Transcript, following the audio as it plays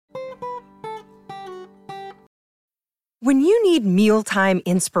When you need mealtime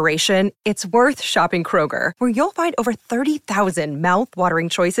inspiration, it's worth shopping Kroger, where you'll find over 30,000 mouth-watering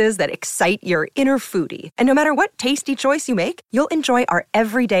choices that excite your inner foodie. And no matter what tasty choice you make, you'll enjoy our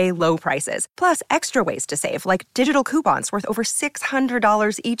everyday low prices, plus extra ways to save, like digital coupons worth over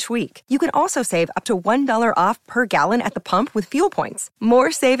 $600 each week. You can also save up to $1 off per gallon at the pump with fuel points.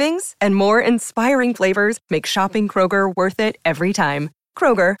 More savings and more inspiring flavors make shopping Kroger worth it every time.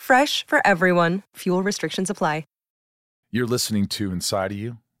 Kroger, fresh for everyone. Fuel restrictions apply. You're listening to Inside of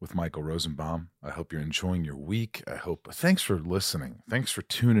You with Michael Rosenbaum. I hope you're enjoying your week. Thanks for listening. Thanks for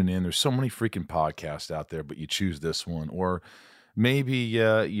tuning in. There's so many freaking podcasts out there, but you choose this one. Or maybe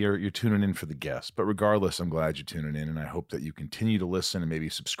you're tuning in for the guest. But regardless, I'm glad you're tuning in, and I hope that you continue to listen and maybe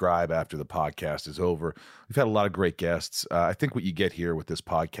subscribe after the podcast is over. We've had a lot of great guests. I think what you get here with this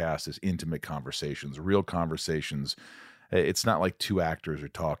podcast is intimate conversations, real conversations. It's not like two actors are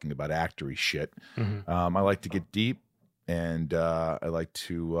talking about actory shit. Mm-hmm. I like to get deep. And I like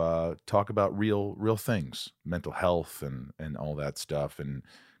to talk about real things, mental health and all that stuff, and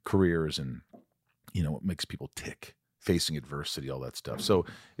careers, and what makes people tick, facing adversity, all that stuff. So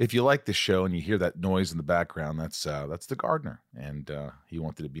if you like the show and you hear that noise in the background, that's the gardener, and he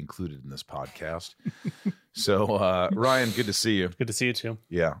wanted to be included in this podcast. So Ryan, good to see you. Good to see you too.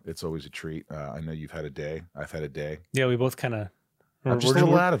 Yeah, it's always a treat. I know you've had a day. I've had a day. Yeah, we both kind of. I'm just a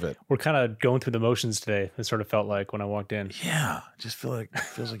little out of it. We're kind of going through the motions today. It sort of felt like when I walked in. Yeah, just feels like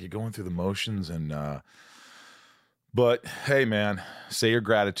you're going through the motions, and but hey, man, say your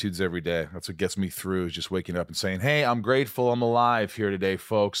gratitudes every day. That's what gets me through, is just waking up and saying, "Hey, I'm grateful. I'm alive here today,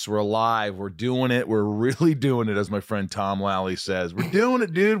 folks. We're alive. We're doing it. We're really doing it," as my friend Tom Lally says. We're doing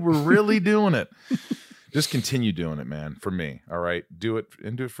it, dude. We're really doing it. Just continue doing it, man. For me, all right. Do it,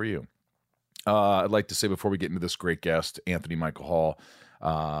 and do it for you. I'd like to say, before we get into this great guest, Anthony Michael Hall,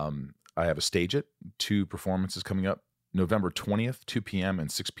 I have a Stage It, 2 performances coming up, November 20th, 2 p.m.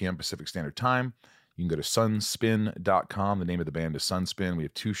 and 6 p.m. Pacific Standard Time. You can go to sunspin.com. The name of the band is Sunspin. We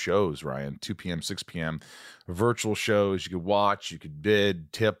have 2 shows, Ryan, 2 p.m., 6 p.m. Virtual shows. You could watch, you could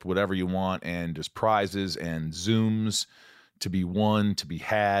bid, tip, whatever you want, and just prizes and Zooms to be won, to be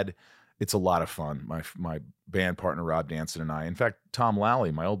had. It's a lot of fun. My band partner, Rob Danson, and I. In fact, Tom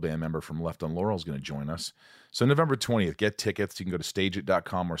Lally, my old band member from Left on Laurel, is going to join us. So November 20th, get tickets. You can go to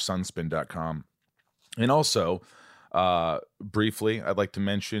stageit.com or sunspin.com. And also, briefly, I'd like to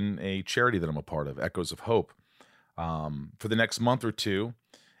mention a charity that I'm a part of, Echoes of Hope. For the next month or two,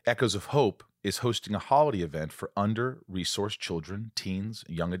 Echoes of Hope is hosting a holiday event for under-resourced children, teens,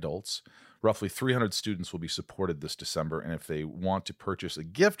 young adults. Roughly 300 students will be supported this December, and if they want to purchase a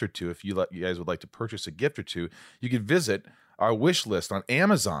gift or two, if you guys would like to purchase a gift or two, you could visit our wish list on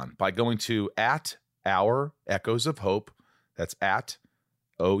Amazon by going to @our Echoes of Hope. That's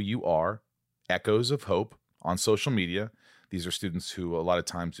 @OUR Echoes of Hope on social media. These are students who a lot of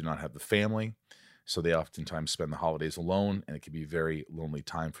times do not have the family, so they oftentimes spend the holidays alone, and it can be a very lonely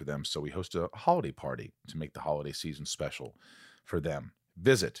time for them. So we host a holiday party to make the holiday season special for them.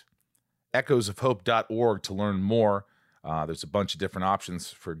 Visit echoesofhope.org to learn more. There's a bunch of different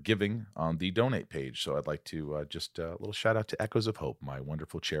options for giving on the donate page. So I'd like to just a little shout out to Echoes of Hope, my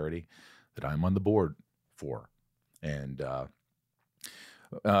wonderful charity that I'm on the board for. And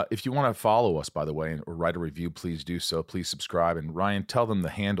if you want to follow us, by the way, or write a review, please do so. Please subscribe. And Ryan, tell them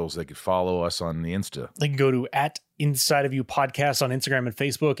the handles they could follow us on the Insta. They can go to @InsideOfYou Podcast on Instagram and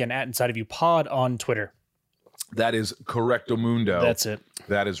Facebook, and @InsideOfYou Pod on Twitter. That is correcto mundo. That's it.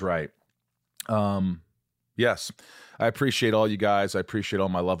 That is right. Yes, I appreciate all you guys. I appreciate all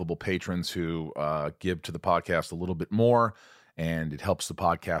my lovable patrons who give to the podcast a little bit more, and it helps the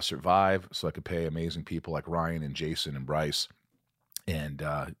podcast survive, so I could pay amazing people like Ryan and Jason and Bryce. And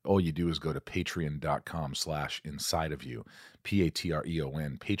all you do is go to patreon.com/insideofyou,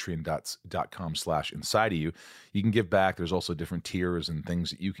 Patreon, patreon.com/insideofyou. You can give back. There's also different tiers and things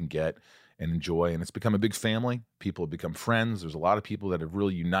that you can get and enjoy. And it's become a big family. People have become friends. There's a lot of people that have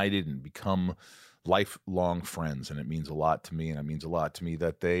really united and become lifelong friends. And it means a lot to me. And it means a lot to me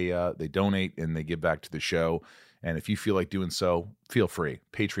that they donate and they give back to the show. And if you feel like doing so, feel free.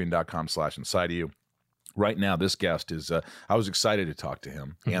 Patreon.com/insideofyou. Right now, this guest is, I was excited to talk to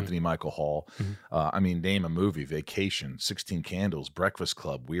him, mm-hmm. Anthony Michael Hall. Mm-hmm. Name a movie: Vacation, 16 Candles, Breakfast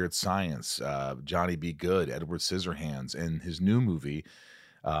Club, Weird Science, Johnny Be Good, Edward Scissorhands, and his new movie,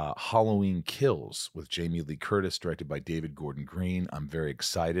 Halloween Kills, with Jamie Lee Curtis, directed by David Gordon Green. I'm very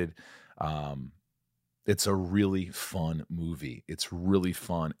excited. It's a really fun movie. It's really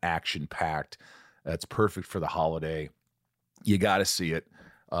fun, action-packed. It's perfect for the holiday. You got to see it.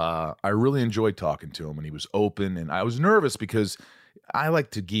 I really enjoyed talking to him, and he was open, and I was nervous because I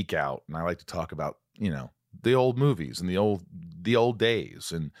like to geek out and I like to talk about, the old movies and the old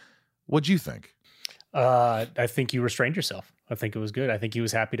days. And what'd you think? I think you restrained yourself. I think it was good. I think he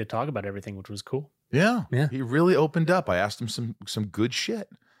was happy to talk about everything, which was cool. Yeah. Yeah. He really opened up. I asked him some good shit.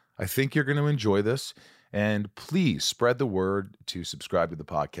 I think you're going to enjoy this. And please spread the word to subscribe to the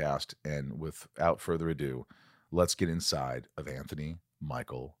podcast. And without further ado, let's get inside of Anthony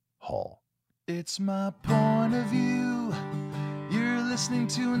Michael Hall. It's my point of view. You're listening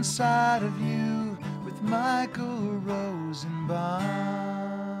to Inside of You with Michael Rosenbaum.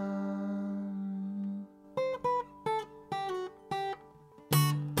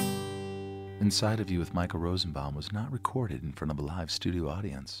 Inside of You with Michael Rosenbaum was not recorded in front of a live studio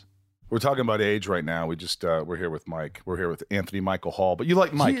audience. We're talking about age right now. We just we're here with Mike. We're here with Anthony Michael Hall. But you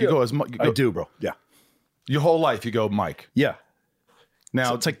like Mike? Yeah. You go as Mike. I do, bro. Yeah. Your whole life, you go Mike. Yeah. Now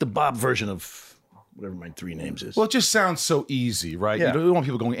So it's like the Bob version of whatever my three names is. well, it just sounds so easy, right? Yeah. You don't want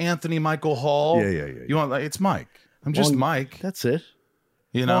people going Anthony Michael Hall. Yeah. You want like it's Mike. I'm just Long- Mike. That's it.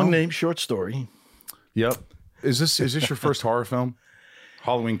 You know. Long name, short story. Yep. Is this your first horror film?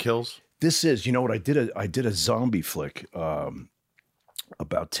 Halloween Kills. This is, you know what? I did a zombie flick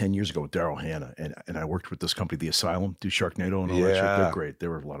about 10 years ago with Daryl Hannah, and I worked with this company, The Asylum, do Sharknado and all that shit. Yeah. They're great. They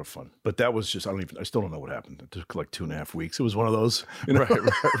were a lot of fun. But that was just, I still don't know what happened. It took like 2.5 weeks. It was one of those. You know?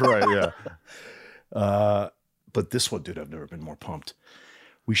 Right. Yeah. But this one, dude, I've never been more pumped.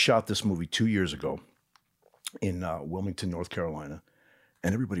 We shot this movie 2 years ago in Wilmington, North Carolina,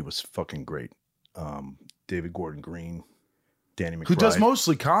 and everybody was fucking great. David Gordon Green, Danny McBride. Who does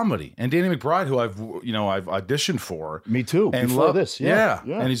mostly comedy, and Danny McBride, who I've auditioned for. Me too. And before love this, yeah,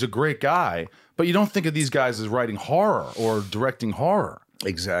 and he's a great guy. But you don't think of these guys as writing horror or directing horror.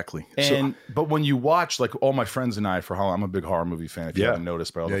 Exactly. But when you watch, like all my friends and I, for Halloween, I'm a big horror movie fan. If you Yeah. haven't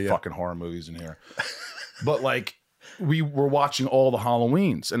noticed by all the Yeah. fucking horror movies in here, but like we were watching all the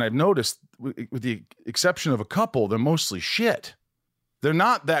Halloweens, and I've noticed, with the exception of a couple, they're mostly shit. They're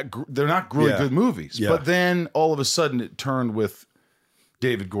not they're not really Yeah. good movies. Yeah. But then all of a sudden it turned with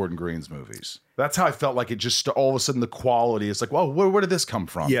David Gordon Green's movies. That's how I felt like it just all of a sudden the quality is like, well, where did this come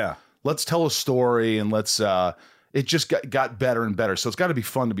from? Yeah. Let's tell a story and let's it just got better and better. So it's got to be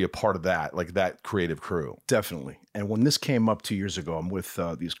fun to be a part of that, like that creative crew. Definitely. And when this came up 2 years ago, I'm with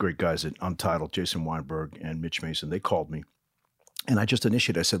these great guys at Untitled, Jason Weinberg and Mitch Mason. They called me, and I just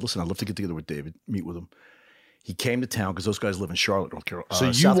initiated. I said, listen, I'd love to get together with David, meet with him. He came to town because those guys live in Charlotte, North Carolina.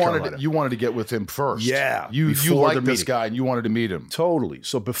 So South you Carolina. wanted to get with him first. Yeah, You before liked the this meeting. guy and you wanted to meet him. Totally.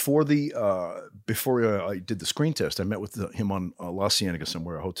 So before I did the screen test, I met with him on La Cienega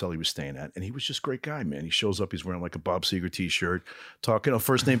somewhere, a hotel he was staying at, and he was just a great guy, man. He shows up, he's wearing like a Bob Seger t-shirt, talking on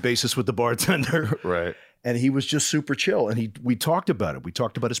first name basis with the bartender, Right. and he was just super chill. And we talked about it. We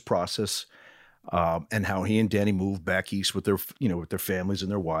talked about his process, and how he and Danny moved back east with their families and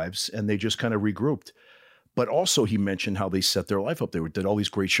their wives, and they just kind of regrouped. But also, he mentioned how they set their life up. They did all these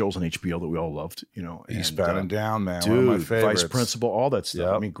great shows on HBO that we all loved, He's batting down, man. Dude, One of my favorites. Vice Principal, all that stuff.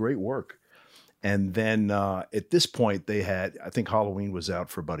 Yep. I mean, great work. And then at this point, I think Halloween was out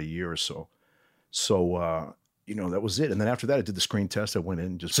for about a year or so. So, that was it. And then after that, I did the screen test. I went in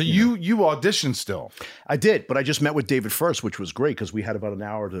and just. So you auditioned still. I did, but I just met with David first, which was great because we had about an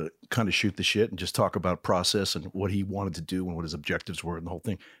hour to kind of shoot the shit and just talk about process and what he wanted to do and what his objectives were and the whole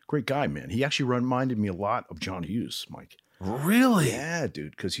thing. Great guy, man. He actually reminded me a lot of John Hughes, Mike. Really? Yeah,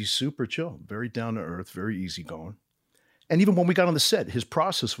 dude, because he's super chill, very down to earth, very easygoing. And even when we got on the set, his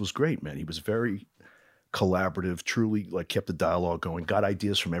process was great, man. He was very collaborative, truly kept the dialogue going, got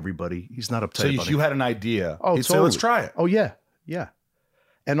ideas from everybody. He's not uptight So about you it. had an idea. Oh, He'd say, let's totally. try it. Oh, yeah. Yeah.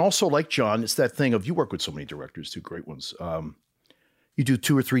 And also, like John, it's that thing of you work with so many directors, too, great ones. You do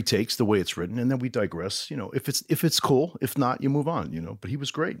 2 or 3 takes the way it's written, and then we digress. If it's cool, if not, you move on. But he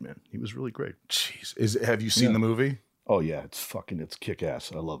was great, man. He was really great. Jeez. Have you seen the movie? Oh yeah, it's kick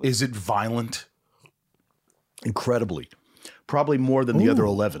ass. I love it. Is it violent? Incredibly, probably more than the other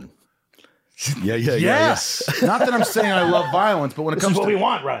 11. Yeah. Yes. Not that I'm saying I love violence, but when it This comes is what to we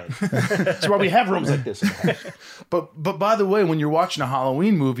want, right? That's why we have rooms like this. But by the way, when you're watching a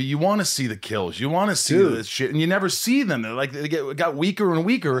Halloween movie, you want to see the kills. You want to see this shit, and you never see them. They got weaker and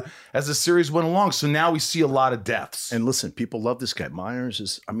weaker as the series went along. So now we see a lot of deaths. And listen, people love this guy. Myers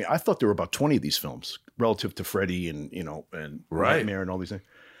is. I mean, I thought there were about 20 of these films relative to Freddy and and Right. Nightmare and all these things.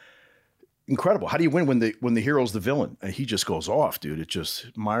 Incredible. How do you win when the hero's the villain? And he just goes off, dude.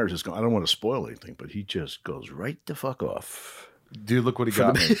 Myers is going. I don't want to spoil anything, but he just goes right the fuck off. Dude, look what he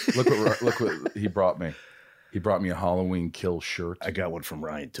got me. Look what he brought me. He brought me a Halloween Kill shirt. I got one from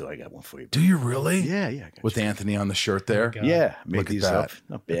Ryan too. I got one for you. Do you really? Yeah. I got With you. Anthony on the shirt there. Yeah, made Look at these that. up.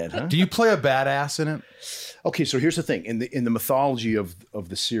 Not bad, huh? Do you play a badass in it? Okay, so here's the thing. In the mythology of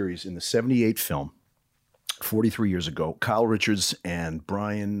the series, in the 78 film, 43 years ago. Kyle Richards and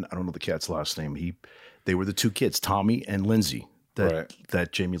Brian, I don't know the cat's last name. They were the two kids, Tommy and Lindsay, that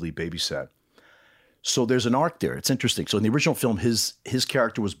Jamie Lee babysat. So there's an arc there. It's interesting. So in the original film, his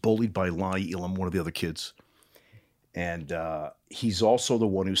character was bullied by Lonnie Elam, one of the other kids. And he's also the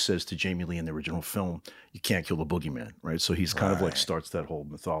one who says to Jamie Lee in the original film, you can't kill the boogeyman, right? So he's kind of like starts that whole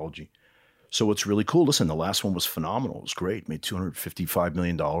mythology. So it's really cool. Listen, the last one was phenomenal. It was great. Made $255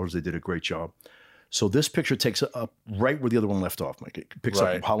 million. They did a great job. So this picture takes up right where the other one left off, Mike. It picks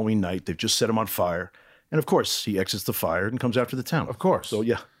up Halloween night. They've just set him on fire. And of course, he exits the fire and comes after the town. Of course. So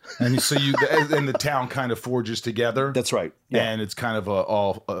yeah. And so and the town kind of forges together. That's right. Yeah. And it's kind of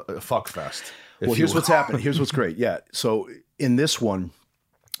a fuck fest. Well, here's what's happening. Here's what's great. Yeah. So in this one,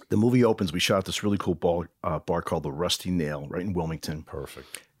 the movie opens. We shot this really cool bar called the Rusty Nail right in Wilmington.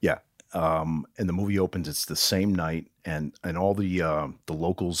 Perfect. Yeah. And the movie opens. It's the same night, and all the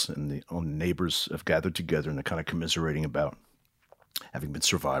locals and the neighbors have gathered together, and they're kind of commiserating about having been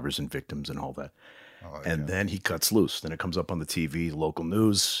survivors and victims and all that. And then he cuts loose. Then it comes up on the TV, local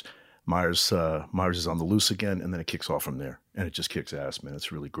news. Myers is on the loose again, and then it kicks off from there. And it just kicks ass, man.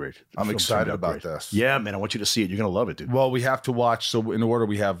 It's really great. I'm excited about this. Yeah, man. I want you to see it. You're going to love it, dude. Well, we have to watch. So in order,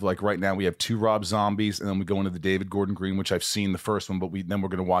 we have like right now, we have 2 Rob Zombies, and then we go into the David Gordon Green, which I've seen the first one, but then we're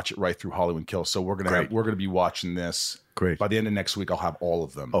going to watch it right through Halloween Kills. So we're going to be watching this. Great. By the end of next week, I'll have all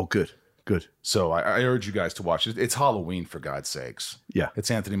of them. Oh, good. Good. So I urge you guys to watch it. It's Halloween, for God's sakes. Yeah. It's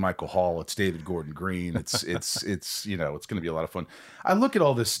Anthony Michael Hall. It's David Gordon Green. It's it's going to be a lot of fun. I look at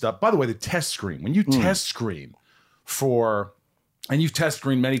all this stuff. By the way, the test screen. When you test screen and you've test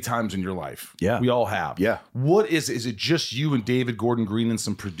screened many times in your life. Yeah. We all have. Yeah. What is it just you and David Gordon Green and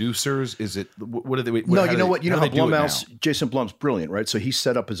some producers? Is it, what are they? No, you know what? You know how Blumhouse, Jason Blum's brilliant, right? So he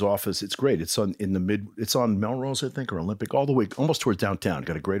set up his office. It's great. It's on Melrose, I think, or Olympic, all the way, almost towards downtown.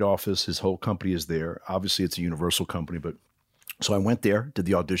 Got a great office. His whole company is there. Obviously, it's a Universal company, but so I went there, did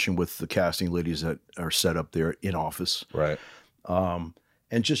the audition with the casting ladies that are set up there in office. Right.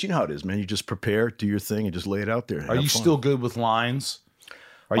 And just, you know how it is, man. You just prepare, do your thing, and just lay it out there. Are you still good with lines?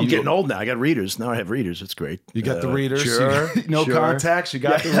 I'm getting old now. I got readers. Now I have readers. It's great. You got the readers? Sure. No contacts? You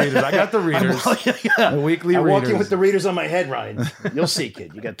got the readers. I got the readers. The weekly readers. I walk in with the readers on my head, Ryan. You'll see,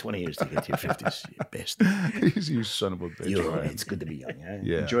 kid. You got 20 years to get to your 50s. You're best. You son of a bitch. Right. It's good to be young. Huh?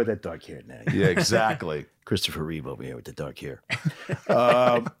 Yeah. Enjoy that dark hair now. Yeah, exactly. Christopher Reeve over here with the dark hair.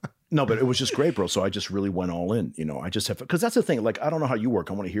 No, but it was just great, bro. So I just really went all in. You know, I just have, because that's the thing. Like, I don't know how you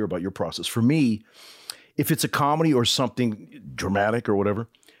work. I want to hear about your process. For me, if it's a comedy or something dramatic or whatever,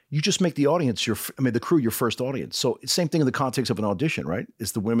 you just make the audience the crew your first audience. So same thing in the context of an audition, right?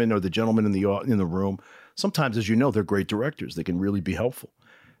 It's the women or the gentlemen in the room. Sometimes, as you know, they're great directors. They can really be helpful.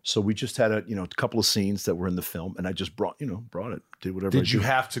 So we just had a couple of scenes that were in the film, and I just brought it, did whatever. Did you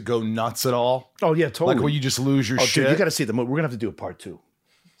have to go nuts at all? Oh yeah, totally. Like where you just lose your shit. Dude, you got to see the movie. We're gonna have to do a part 2.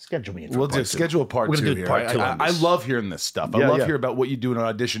 Schedule me in. We'll just schedule a part 2 here. I love hearing this stuff. I love hearing about what you do in an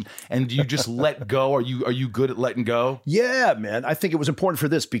audition. And do you just let go? Are you good at letting go? Yeah, man. I think it was important for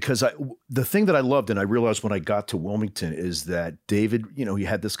this because the thing that I loved and I realized when I got to Wilmington is that David, he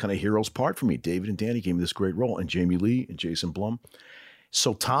had this kind of hero's part for me. David and Danny gave me this great role, and Jamie Lee and Jason Blum.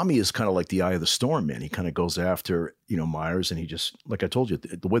 So Tommy is kind of like the eye of the storm, man. He kind of goes after, Myers, and he just, like I told you,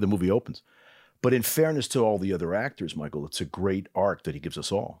 the way the movie opens. But in fairness to all the other actors, Michael, it's a great arc that he gives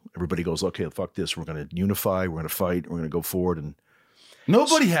us all. Everybody goes, okay, fuck this. We're going to unify. We're going to fight. We're going to go forward. And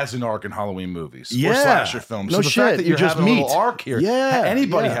nobody has an arc in Halloween movies or Yeah. slasher films. No So the shit. fact that You you're just having a meet. little arc here, Yeah,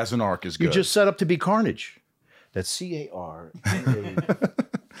 anybody yeah. has an arc is good. you just set up to be Carnage. That's CAR.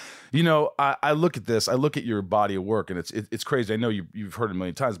 I look at this. I look at your body of work, and it's crazy. I know you've heard it a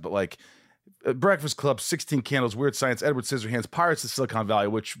million times, but like Breakfast Club, 16 Candles, Weird Science, Edward Scissorhands, Pirates of Silicon Valley,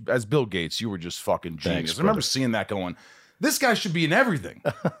 which as Bill Gates, you were just fucking genius. Thanks, I remember brother. seeing that going, this guy should be in everything.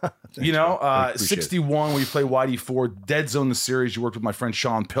 I appreciate 61, where you play YD4, Dead Zone, the series, you worked with my friend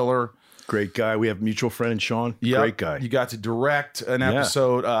Sean Pillar. Great guy. We have a mutual friend, Sean. Yep. Great guy. You got to direct an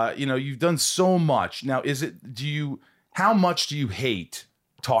episode. You've done so much. Now, how much do you hate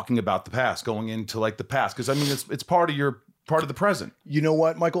talking about the past, going into like the past? Because I mean, it's part of the present. You know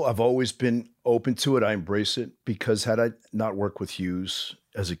what, Michael? I've always been open to it. I embrace it because had I not worked with Hughes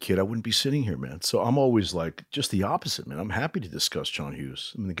as a kid, I wouldn't be sitting here, man. So I'm always like just the opposite, man. I'm happy to discuss John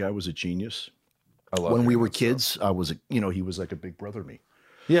Hughes. I mean, the guy was a genius. I love When we hearing were that kids, stuff. I was, I was like a big brother to me.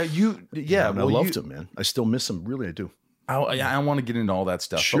 Yeah, And I loved him, man. I still miss him. Really, I do. I want to get into all that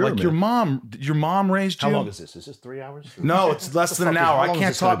stuff. Sure, but like man. your mom raised you. How long is this? Is this 3 hours? No, it's less than an hour. How I long is can't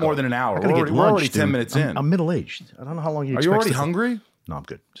this gonna talk go? more than an hour. I gotta We're get already lunch, 10 dude. minutes in. I'm middle-aged. I don't know how long you Are expect you already to- hungry? No, I'm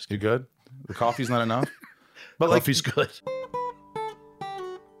good. Just You kidding. good? The coffee's not enough. But Coffee's good.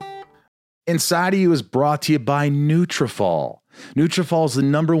 Inside of You is brought to you by Nutrafol. Nutrafol is the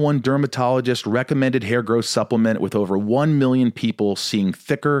 #1 dermatologist recommended hair growth supplement with over 1 million people seeing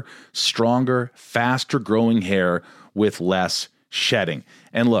thicker, stronger, faster growing hair with less shedding.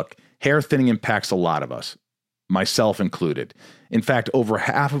 And look, hair thinning impacts a lot of us, myself included. In fact, over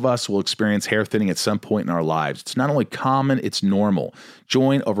half of us will experience hair thinning at some point in our lives. It's not only common, it's normal.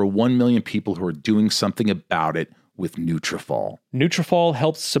 Join over 1 million people who are doing something about it with Nutrafol. Nutrafol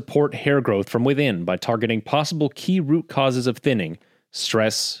helps support hair growth from within by targeting possible key root causes of thinning: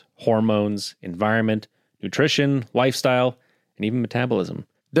 stress, hormones, environment, nutrition, lifestyle, and even metabolism.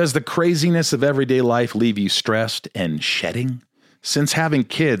 Does the craziness of everyday life leave you stressed and shedding? Since having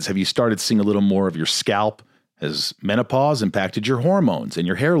kids, have you started seeing a little more of your scalp? Has menopause impacted your hormones and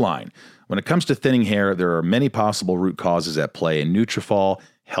your hairline? When it comes to thinning hair, there are many possible root causes at play, and Nutrafol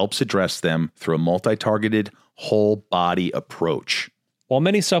helps address them through a multi-targeted, whole-body approach. While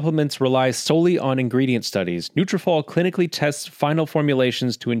many supplements rely solely on ingredient studies, Nutrafol clinically tests final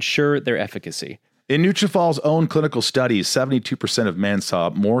formulations to ensure their efficacy. In Nutrafol's own clinical studies, 72% of men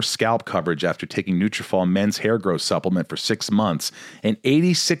saw more scalp coverage after taking Nutrafol men's hair growth supplement for 6 months, and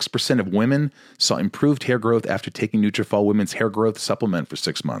 86% of women saw improved hair growth after taking Nutrafol women's hair growth supplement for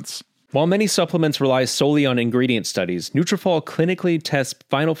 6 months. While many supplements rely solely on ingredient studies, Nutrafol clinically tests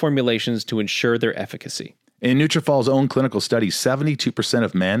final formulations to ensure their efficacy. In Nutrafol's own clinical studies, 72%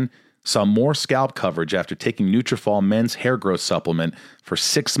 of men saw more scalp coverage after taking Nutrafol men's hair growth supplement for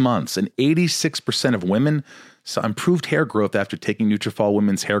 6 months, and 86% of women saw improved hair growth after taking Nutrafol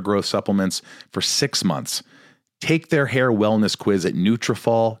women's hair growth supplements for 6 months. Take their hair wellness quiz at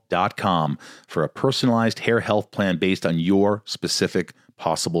Nutrafol.com for a personalized hair health plan based on your specific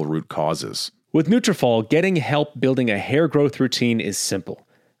possible root causes. With Nutrafol, getting help building a hair growth routine is simple.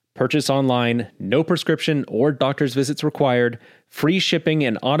 Purchase online, no prescription or doctor's visits required, free shipping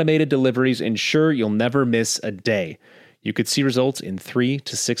and automated deliveries ensure you'll never miss a day. You could see results in 3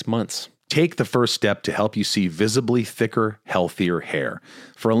 to 6 months. Take the first step to help you see visibly thicker, healthier hair.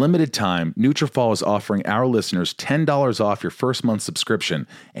 For a limited time, Nutrafol is offering our listeners $10 off your first month subscription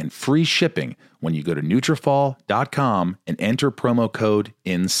and free shipping when you go to Nutrafol.com and enter promo code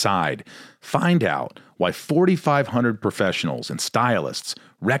INSIDE. Find out why 4,500 professionals and stylists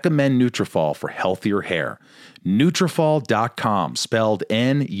recommend Nutrafol for healthier hair. Nutrafol.com, spelled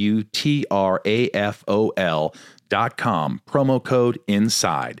Nutrafol.com, promo code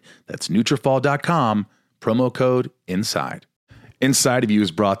INSIDE. That's Nutrafol.com, promo code INSIDE. Inside of You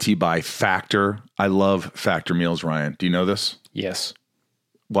is brought to you by Factor. I love Factor meals, Ryan. Do you know this? Yes.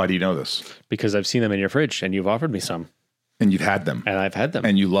 Why do you know this? Because I've seen them in your fridge and you've offered me some. And you've had them. And I've had them.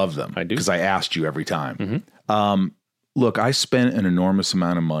 And you love them. I do. Because I asked you every time. Mm-hmm. Look, I spent an enormous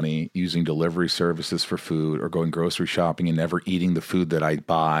amount of money using delivery services for food or going grocery shopping and never eating the food that I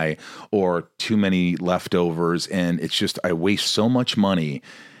buy or too many leftovers. And it's just, I waste so much money.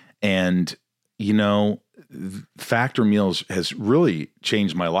 And, you know, Factor Meals has really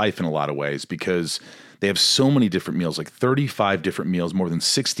changed my life in a lot of ways because they have so many different meals, like 35 different meals, more than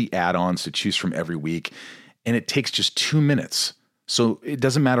 60 add-ons to choose from every week. And it takes just 2 minutes. So it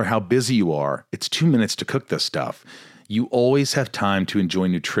doesn't matter how busy you are. It's 2 minutes to cook this stuff. You always have time to enjoy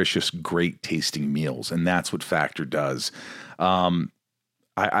nutritious, great tasting meals. And that's what Factor does. I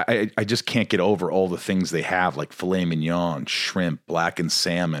just can't get over all the things they have, like filet mignon, shrimp, blackened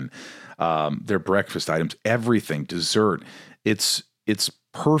salmon, their breakfast items, everything, dessert. It's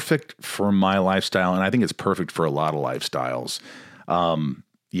perfect for my lifestyle. And I think it's perfect for a lot of lifestyles.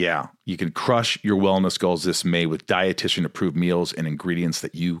 Yeah, you can crush your wellness goals this May with dietitian-approved meals and ingredients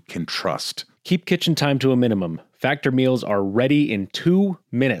that you can trust. Keep kitchen time to a minimum. Factor meals are ready in 2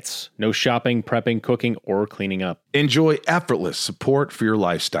 minutes. No shopping, prepping, cooking, or cleaning up. Enjoy effortless support for your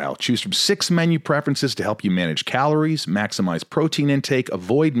lifestyle. Choose from 6 menu preferences to help you manage calories, maximize protein intake,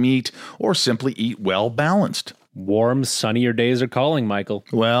 avoid meat, or simply eat well balanced. Warm, sunnier days are calling, Michael.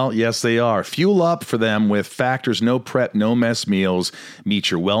 Well, yes, they are. Fuel up for them with Factor's no prep, no mess meals.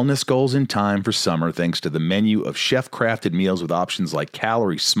 Meet your wellness goals in time for summer thanks to the menu of chef-crafted meals with options like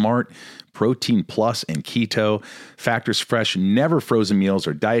Calorie Smart, Protein Plus, and Keto. Factor's fresh, never frozen meals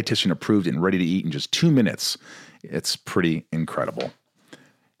are dietitian approved and ready to eat in just 2 minutes. It's pretty incredible.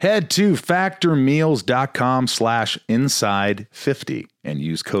 Head to factormeals.com/inside50 and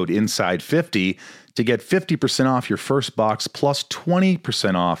use code inside50 to get 50% off your first box plus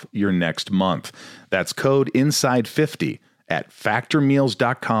 20% off your next month. That's code inside50 at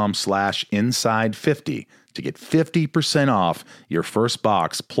factormeals.com/inside50 to get 50% off your first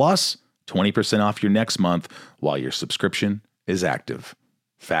box plus 20% off your next month while your subscription is active.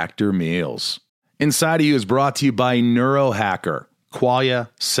 Factor Meals. Inside of You is brought to you by Neurohacker, Qualia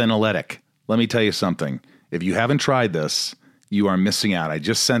Senolytic. let me tell you something. If you haven't tried this, you are missing out. I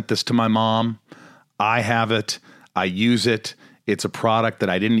just sent this to my mom. I have it. I use it. It's a product that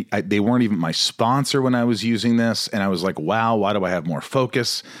they weren't even my sponsor when I was using this. And I was like, wow, why do I have more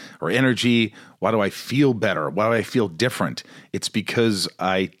focus or energy? Why do I feel better? Why do I feel different? It's because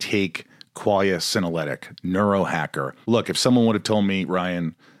I take Qualia Senolytic, Neurohacker. Look, if someone would have told me,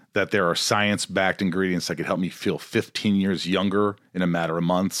 Ryan, that there are science-backed ingredients that could help me feel 15 years younger in a matter of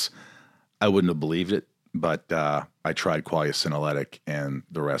months, I wouldn't have believed it. But I tried Qualia Senolytic, and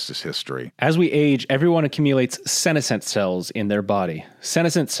the rest is history. As we age, everyone accumulates senescent cells in their body.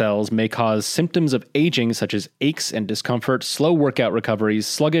 Senescent cells may cause symptoms of aging, such as aches and discomfort, slow workout recoveries,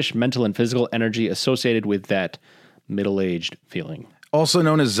 sluggish mental and physical energy associated with that middle-aged feeling. Also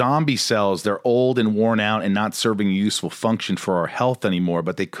known as zombie cells, they're old and worn out and not serving a useful function for our health anymore,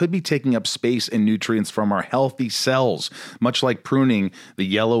 but they could be taking up space and nutrients from our healthy cells. Much like pruning the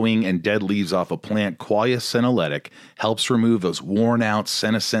yellowing and dead leaves off a plant, Qualia Senolytic helps remove those worn out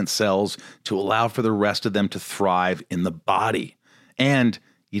senescent cells to allow for the rest of them to thrive in the body. And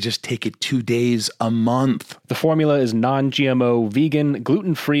you just take it 2 days a month. The formula is non-GMO, vegan,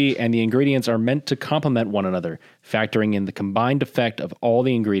 gluten-free, and the ingredients are meant to complement one another, factoring in the combined effect of all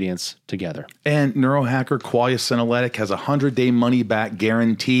the ingredients together. And Neurohacker Qualia Senolytic has a 100-day money-back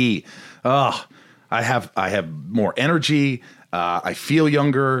guarantee. I have more energy. I feel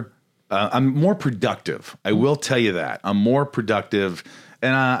younger. I'm more productive. I will tell you that. I'm more productive,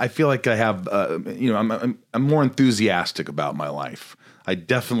 and I feel like I have. I'm more enthusiastic about my life. I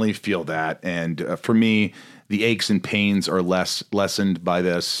definitely feel that. And for me, the aches and pains are lessened by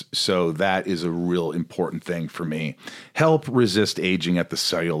this. So that is a real important thing for me. Help resist aging at the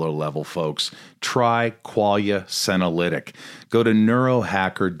cellular level, folks. Try Qualia Senolytic. Go to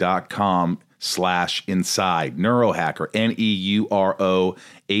neurohacker.com/inside. Neurohacker,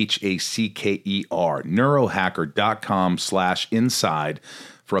 NEUROHACKER. Neurohacker.com/inside.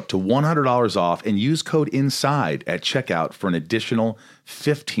 for up to $100 off, and use code INSIDE at checkout for an additional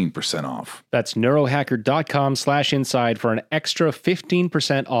 15% off. That's neurohacker.com/inside for an extra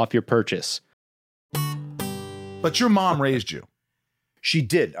 15% off your purchase. But your mom raised you. She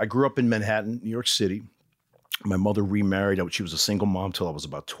did. I grew up in Manhattan, New York City. My mother remarried. She was a single mom till I was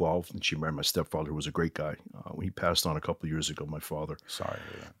about 12, and she married my stepfather, who was a great guy. He passed on a couple of years ago, my father. Sorry.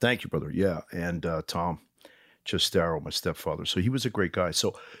 Thank you, brother. Yeah, and Tom Chestaro, my stepfather. So he was a great guy.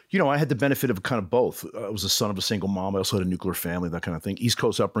 So, I had the benefit of kind of both. I was the son of a single mom. I also had a nuclear family, that kind of thing. East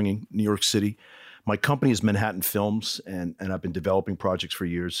Coast upbringing, New York City. My company is Manhattan Films, and I've been developing projects for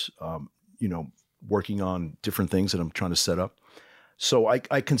years, working on different things that I'm trying to set up. So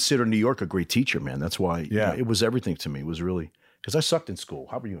I consider New York a great teacher, man. That's why it was everything to me. It was really, because I sucked in school.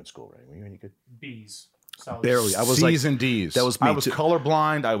 How were you in school, Ray? Were you any good? B's. Barely. I was C's and D's. That was me. I was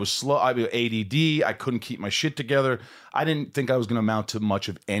colorblind. I was slow. I was ADD. I couldn't keep my shit together. I didn't think I was going to amount to much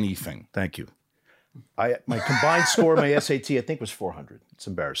of anything. Thank you. My combined score, my SAT, I think was 400. It's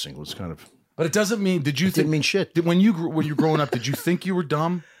embarrassing. It was kind of. But it doesn't mean. Didn't mean shit. When you were growing up, did you think you were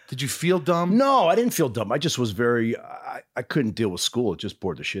dumb? Did you feel dumb? No, I didn't feel dumb. I just was very. I couldn't deal with school. It just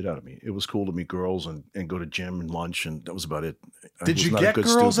bored the shit out of me. It was cool to meet girls and go to gym and lunch, and that was about it. Did you get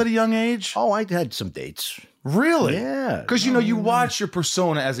girls at a young age? Oh, I had some dates. Really? Yeah. Because, you watch your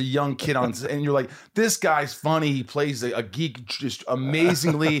persona as a young kid and you're like, this guy's funny. He plays a geek just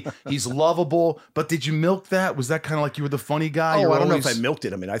amazingly. He's lovable. But did you milk that? Was that kind of like you were the funny guy? Oh, I don't know if I milked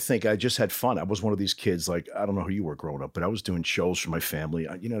it. I mean, I think I just had fun. I was one of these kids, like, I don't know who you were growing up, but I was doing shows for my family.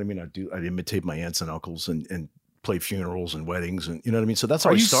 You know what I mean? I'd imitate my aunts and uncles and play funerals and weddings. And you know what I mean? So that's how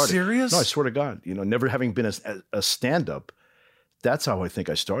I started. Are you serious? No, I swear to God. Never having been a stand-up. That's how I think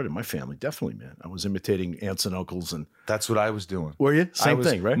I started my family. Definitely, man. I was imitating aunts and uncles, and that's what I was doing. Were you? Same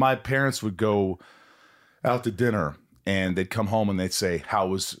thing, right? My parents would go out to dinner, and they'd come home and they'd say, "How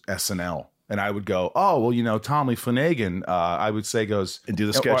was SNL?" And I would go, "Oh, well, Tommy Flanagan." I would say goes and do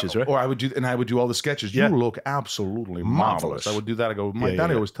the sketches, right? Or I would do all the sketches. Yeah. You look absolutely marvelous. I would do that. I go, my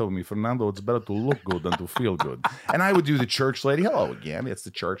daddy always told me, Fernando, it's better to look good than to feel good. And I would do the church lady. Hello again, it's the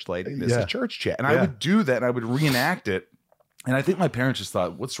church lady. This is church chat, and I would do that, and I would reenact it. And I think my parents just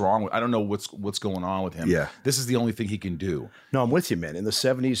thought, what's wrong with, I don't know what's going on with him. Yeah. This is the only thing he can do. No, I'm with you, man. In the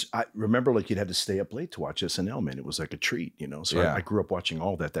 70s, I remember you'd have to stay up late to watch SNL, man. It was like a treat, So I grew up watching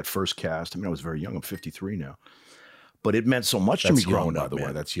all that first cast. I mean, I was very young. I'm 53 now. But it meant so much to me That's young, growing by up, the way.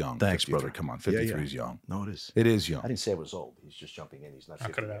 man. That's young. Thanks, 53. brother. Come on, Yeah, 53 yeah. is young. No, it is. It is young. I didn't say I was old. He's just jumping in. He's not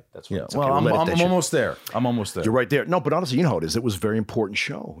 50 cut it out. yet. That's Yeah. what it's Well, okay. We'll edit that I'm shit. almost there. I'm almost there. You're right there. No, but honestly, you know how it is. It was a very important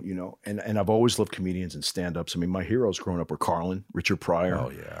show, you know. And I've always loved comedians and stand-ups. I mean, my heroes growing up were Carlin, Richard Pryor.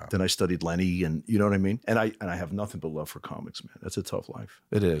 Oh, yeah. Then I studied Lenny, and you know what I mean. And I have nothing but love for comics, man. That's a tough life,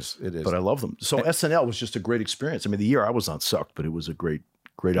 It is. It is. but I love them. So SNL was just a great experience. I mean, the year I was on sucked, but it was a great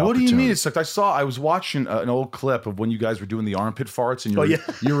What do opportunity. you mean it sucked? I was watching an old clip of when you guys were doing the armpit farts, and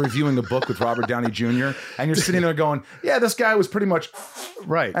you're reviewing a book with Robert Downey Jr. and you're sitting there going, "Yeah, this guy was pretty much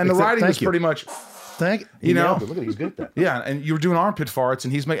Right, and the writing was pretty much." Thank You know? Look at it, he's good at that. Yeah, and you were doing armpit farts,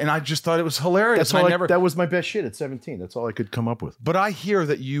 and he's making, and I just thought it was hilarious. That's and all. I never. That was my best shit at 17. That's all I could come up with. But I hear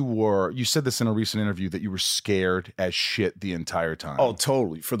that you said this in a recent interview, that you were scared as shit the entire time. Oh,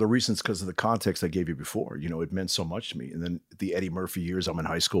 totally. For the reasons, because of the context I gave you before. You know, it meant so much to me. And then the Eddie Murphy years, I'm in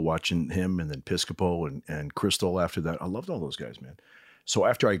high school watching him, and then Piscopo and Crystal after that. I loved all those guys, man. So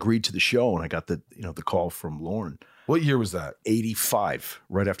after I agreed to the show and I got the call from Lauren, What year was that? 85,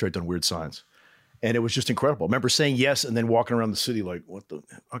 right after I'd done Weird Science. And it was just incredible. I remember saying yes and then walking around the city like, what the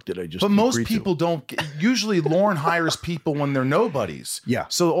fuck did I just But most agree to? people don't. Usually, Lauren hires people when they're nobodies. Yeah.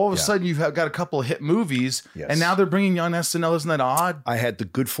 So all of a sudden, you've got a couple of hit movies, Yes. and now they're bringing you on SNL. Isn't that odd? I had the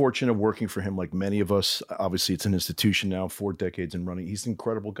good fortune of working for him like many of us. Obviously, it's an institution now, 4 decades and running. He's an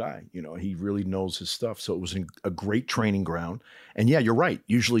incredible guy. You know, he really knows his stuff. So it was a great training ground. And yeah, you're right.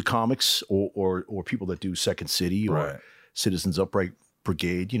 Usually comics or people that do Second City or Right. Citizens Upright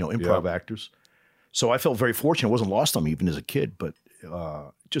Brigade, you know, improv actors. So I felt very fortunate. It wasn't lost on me even as a kid, but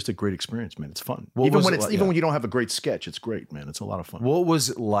just a great experience, man. It's fun. What Even was when it like- even when you don't have a great sketch, it's great, man. It's a lot of fun. What was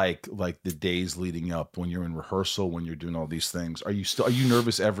it like the days leading up, when you're in rehearsal, when you're doing all these things? Are you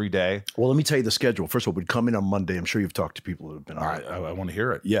nervous every day? Well, let me tell you the schedule. First of all, we'd come in on Monday. I'm sure you've talked to people that have been on it. I want to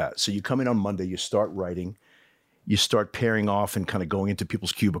hear it. Yeah. So you come in on Monday, you start writing, you start pairing off and kind of going into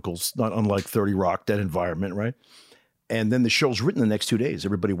people's cubicles, not unlike 30 Rock, that environment, right? And then the show's written the next 2 days.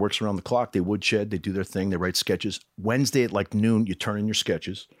 Everybody works around the clock. They woodshed, they do their thing, they write sketches. Wednesday at like noon, you turn in your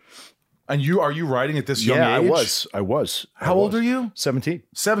sketches. And are you writing at this young Yeah, age? I was. How old are you? 17.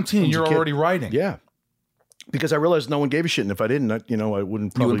 17. You're kid. already writing. Yeah. Because I realized no one gave a shit. And if I didn't, I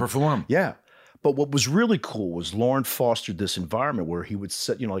wouldn't probably You would perform. Yeah. But what was really cool was Lauren fostered this environment where he would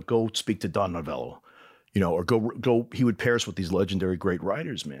set, like go speak to Don Novello, or go, he would pair us with these legendary great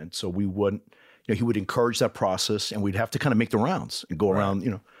writers, man. So we wouldn't, he would encourage that process and we'd have to kind of make the rounds and go around,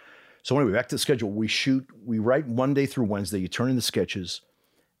 So anyway, back to the schedule. We write Monday through Wednesday, you turn in the sketches,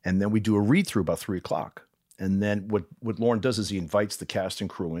 and then we do a read through about 3:00. And then what Lauren does is he invites the cast and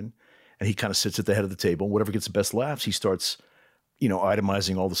crew in and he kind of sits at the head of the table. Whatever gets the best laughs, he starts,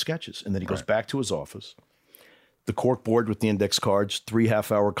 itemizing all the sketches. And then he goes back to his office, the cork board with the index cards, 3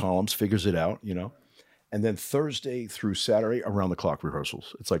 half-hour columns, figures it out, And then Thursday through Saturday, around the clock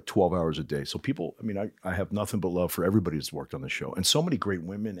rehearsals. It's like 12 hours a day. So people, I have nothing but love for everybody who's worked on the show. And so many great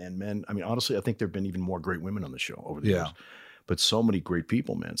women and men. Honestly, I think there have been even more great women on the show over the years. But so many great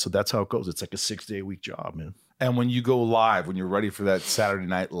people, man. So that's how it goes. It's like a 6-day-a-week job, man. And when you go live, when you're ready for that Saturday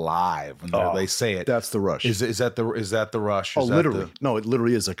Night Live, when they say it, That's the rush. is that the rush? Oh, Is that literally. No, it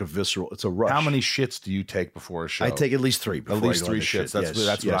literally is like a visceral, it's a rush. How many shits do you take before a show? I take at least 3 before At least I go on 3 the shits. shit.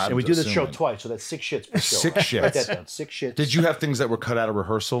 That's what I'm And we do the show assuming. twice, so that's 6 shits per show. 6 Write shits. that down. 6 shits. Did you have things that were cut out of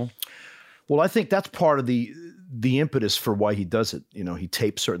rehearsal? Well, I think that's part of the impetus for why he does it. He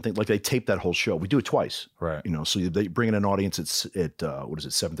tapes certain things. Like they tape that whole show. We do it twice. Right. So they bring in an audience at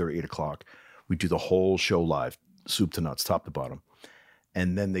 7:30, 8 o'clock. We do the whole show live, soup to nuts, top to bottom.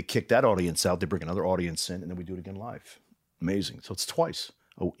 And then they kick that audience out. They bring another audience in, and then we do it again live. Amazing. So it's twice.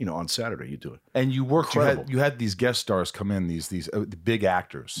 On Saturday you do it. And you worked. Incredible. You had these guest stars come in. These the big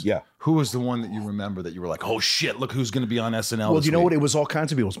actors. Yeah. Who was the one that you remember that you were like, oh shit, look who's going to be on SNL? Well, this you know week? what? It was all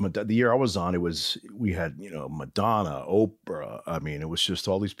kinds of people. The year I was on, we had Madonna, Oprah. It was just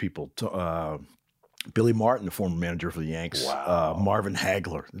all these people. Billy Martin, the former manager for the Yanks. Wow. Marvin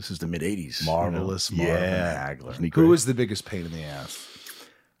Hagler. This is the mid '80s. Marvelous Marvin Yeah. Hagler. Isn't he Who great? was the biggest pain in the ass?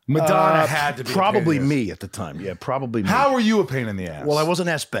 Madonna had to be a probably pain in the ass. me at the time. Yeah, probably me. How were you a pain in the ass? Well, I wasn't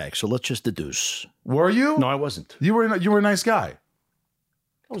asked back, so let's just deduce. Were you? No, I wasn't. You were a nice guy.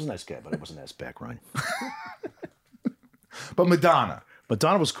 I was a nice guy, but I wasn't asked back, Ryan. But Madonna.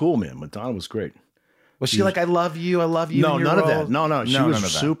 Madonna was cool, man. Madonna was great. Was she like, I love you, I love you? No, in your none of role? that. No. She none was of that.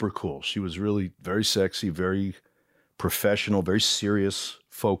 super cool. She was really very sexy, very professional, very serious,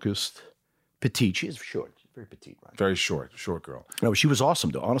 focused, petite. She is short. She's very petite, right? Very short girl. No, she was awesome,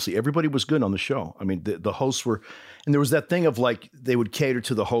 though. Honestly, everybody was good on the show. The hosts were, and there was that thing of like they would cater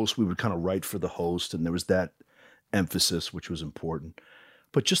to the host. We would kind of write for the host, and there was that emphasis, which was important.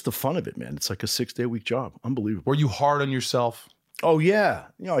 But just the fun of it, man. It's like a 6-day-a-week job. Unbelievable. Were you hard on yourself? Oh, yeah.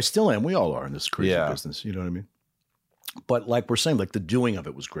 I still am. We all are in this crazy Yeah. business. You know what I mean? But like we're saying, like the doing of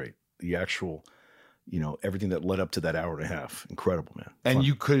it was great. The actual, everything that led up to that hour and a half. Incredible, man. And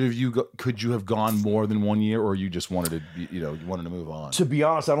Fun. could you have gone more than 1 year, or you just wanted to, you wanted to move on? To be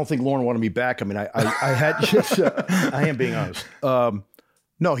honest, I don't think Lauren wanted me back. I mean, I had, I am being honest.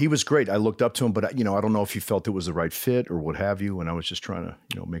 No, he was great. I looked up to him, but I don't know if he felt it was the right fit or what have you. And I was just trying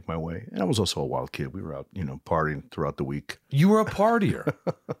to, make my way. And I was also a wild kid. We were out, partying throughout the week. You were a partier.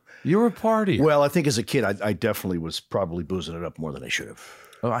 You were a partier. Well, I think as a kid, I definitely was probably boozing it up more than I should have.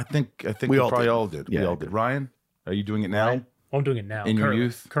 Oh, I think we probably all did. Yeah, we all did. Ryan, are you doing it now? Well, I'm doing it now. In your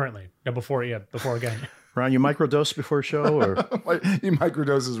youth? Currently. No, before again. Ryan, you microdose before a show, or You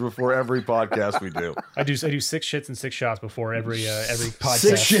microdoses before every podcast we do. I do 6 shits and 6 shots before every podcast.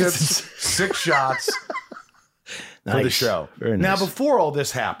 6 shits, 6 shots for the Nice. show. Very Now, nice. before all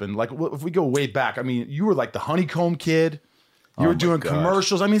this happened, like if we go way back, I mean, you were like the Honeycomb Kid. You were doing gosh.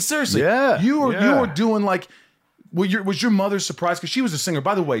 commercials. I mean, seriously, Yeah, you were yeah. doing like. Was your mother surprised because she was a singer?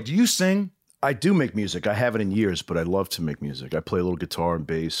 By the way, do you sing? I do make music. I haven't in years, but I love to make music. I play a little guitar and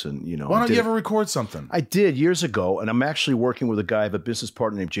bass, and Why I don't did you it- ever record something? I did years ago, and I'm actually working with a guy. I have a business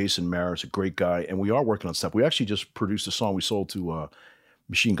partner named Jason Maris, a great guy, and we are working on stuff. We actually just produced a song we sold to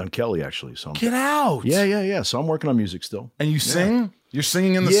Machine Gun Kelly, actually. So Get out! yeah. So I'm working on music still. And you sing? You're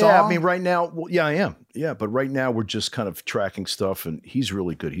singing in the Yeah, song? I mean, right now, I am. Yeah, but right now we're just kind of tracking stuff, and he's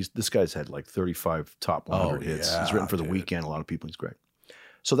really good. This guy's had like 35 top 100 hits. yeah, He's written for The dude. Weeknd, a lot of people. He's great.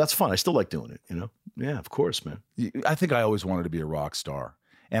 So that's fun. I still like doing it, Yeah, of course, man. I think I always wanted to be a rock star.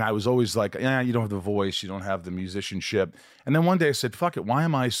 And I was always like, you don't have the voice, you don't have the musicianship. And then one day I said, fuck it, why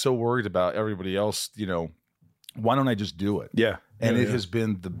am I so worried about everybody else? Why don't I just do it? Yeah. And Yeah, it yeah. has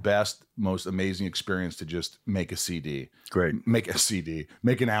been the best, most amazing experience to just make a CD. Great. Make a CD,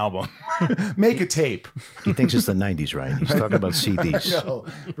 make an album, make a tape. He thinks it's the 90s, right? He's talking about CDs. No,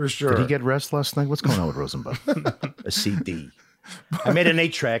 for sure. Did he get rest last night? What's going on with Rosenbaum? A CD. I made an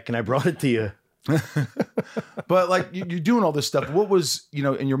 8-track and I brought it to you. But like you're doing all this stuff. What was,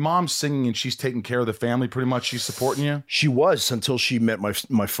 and your mom's singing and she's taking care of the family pretty much. She's supporting you. She was until she met my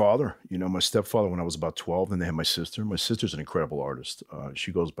father, my stepfather when I was about 12. Then they had my sister. My sister's an incredible artist.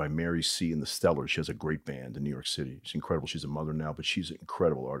 She goes by Mary C. and the Stellars. She has a great band in New York City. She's incredible. She's a mother now, but she's an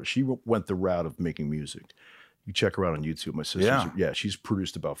incredible artist. She went the route of making music. You check her out on YouTube. My sister, Yeah. she's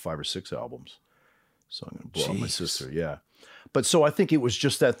produced about 5 or 6 albums. So I'm going to blow up my sister. Yeah. But so I think it was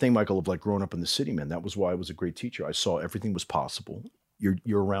just that thing, Michael, of like growing up in the city, man. That was why I was a great teacher. I saw everything was possible. You're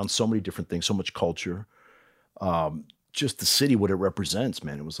around so many different things, so much culture. Just the city, what it represents,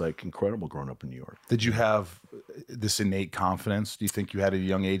 man. It was like incredible growing up in New York. Did you have this innate confidence? Do you think you had at a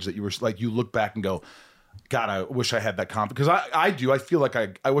young age that you were like, you look back and go, God, I wish I had that confidence? Because I do. I feel like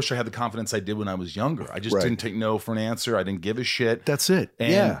I wish I had the confidence I did when I was younger. I just Right. didn't take no for an answer. I didn't give a shit. That's it.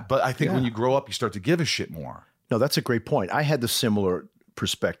 And, Yeah. But I think when Yeah. you grow up, you start to give a shit more. No, that's a great point. I had the similar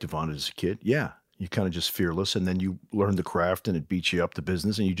perspective on it as a kid. Yeah. You kind of just fearless, and then you learn the craft and it beats you up to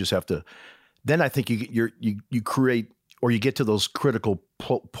business, and you just have to, then I think you create, or you get to those critical,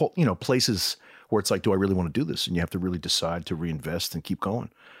 places where it's like, do I really want to do this? And you have to really decide to reinvest and keep going.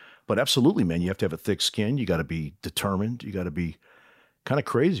 But absolutely, man, you have to have a thick skin. You got to be determined. You got to be kind of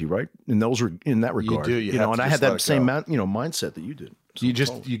crazy, right? And those were in that regard. do. You have and to I just had let that it same, go. mindset that you did. So You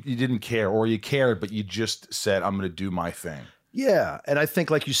just you didn't care, or you cared, but you just said, I'm going to do my thing. Yeah. And I think,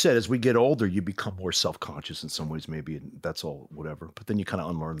 like you said, as we get older, you become more self-conscious in some ways, maybe, and that's all, whatever. But then you kind of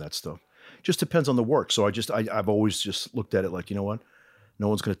unlearn that stuff. Just depends on the work. So I've always just looked at it like, you know what? No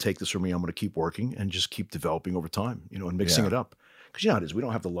one's going to take this from me. I'm going to keep working and just keep developing over time, and mixing Yeah. it up. Because you know how it is. We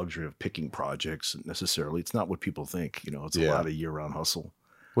don't have the luxury of picking projects necessarily. It's not what people think. It's a Yeah. lot of year-round hustle.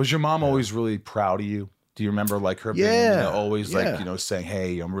 Was your mom always really proud of you? Do you remember like her being always like, saying,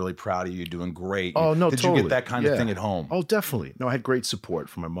 hey, I'm really proud of you, doing great? Oh, no, Did totally. you get that kind of Yeah. thing at home? Oh, definitely. No, I had great support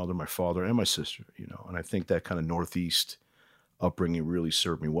from my mother, my father, and my sister, and I think that kind of Northeast upbringing really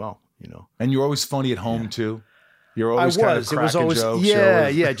served me well, And you're always funny at home too? You're I always kind of was. It was cracking always, jokes. You're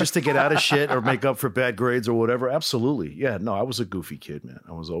always- just to get out of shit or make up for bad grades or whatever. Absolutely. Yeah, no, I was a goofy kid, man.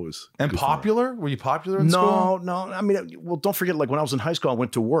 I was always And goofing around. popular? Were you popular in school? No. I mean, well, don't forget, like when I was in high school, I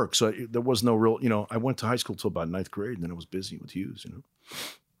went to work. So there was no real, I went to high school till about 9th grade, and then I was busy with Hughes,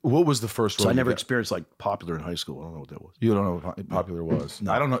 What was the first So role I you never got? experienced like popular in high school. I don't know what that was. You don't know what popular was.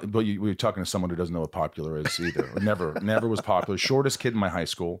 I don't know, but we were talking to someone who doesn't know what popular is either. Never was popular. Shortest kid in my high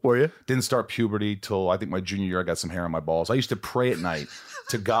school. Were you? Didn't start puberty till I think my junior year. I got some hair on my balls. I used to pray at night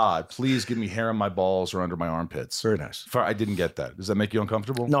to God, please give me hair on my balls or under my armpits. Very nice. I didn't get that. Does that make you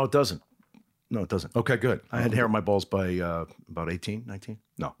uncomfortable? No, it doesn't. No, it doesn't. Okay, good. I had hair on my balls by about 18, 19.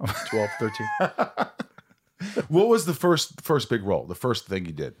 No, 12, 13. What was the first big role? The first thing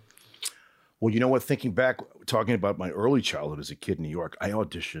you did? Well, you know what? Thinking back, talking about my early childhood as a kid in New York, I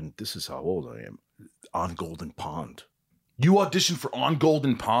auditioned, this is how old I am, on Golden Pond. You auditioned for On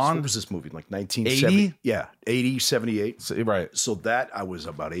Golden So Pond? what was this movie? Like 1970? 80? Yeah, 80, 78. Right. So that, I was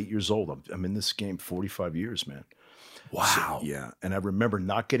about 8 years old. I'm in this game 45 years, man. Wow. So, yeah. And I remember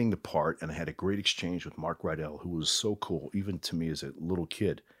not getting the part, and I had a great exchange with Mark Rydell, who was so cool, even to me as a little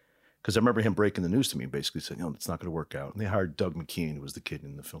kid. Because I remember him breaking the news to me and basically saying, it's not going to work out. And they hired Doug McKean, who was the kid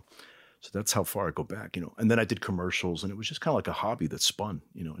in the film. So that's how far I go back, And then I did commercials, and it was just kind of like a hobby that spun,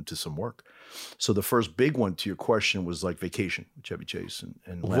 into some work. So the first big one, to your question, was like Vacation with Chevy Chase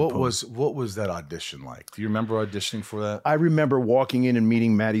and What Lampoon. was that audition like? Do you remember auditioning for that? I remember walking in and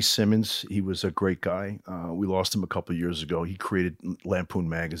meeting Matty Simmons. He was a great guy. We lost him a couple of years ago. He created Lampoon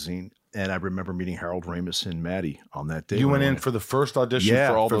magazine. And I remember meeting Harold Ramis and Matty on that day. You went in for the first audition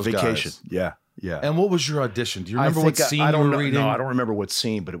for all those Vacation. guys? Yeah, yeah. And what was your audition? Do you remember what scene you were reading? No, I don't remember what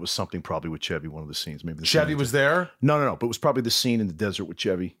scene, but it was something probably with Chevy, one of the scenes. Maybe the Chevy was there? No, but it was probably the scene in the desert with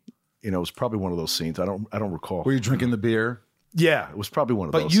Chevy. It was probably one of those scenes. I don't recall. Were you drinking the beer? Yeah, it was probably one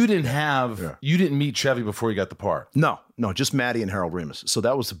of those. But you didn't meet Chevy before you got the part. No, just Matty and Harold Ramis. So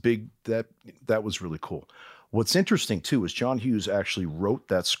that was a big, that was really cool. What's interesting too is John Hughes actually wrote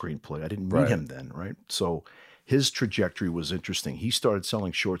that screenplay. I didn't meet him then, right? So his trajectory was interesting. He started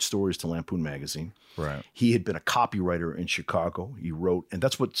selling short stories to Lampoon magazine. Right. He had been a copywriter in Chicago. He wrote, and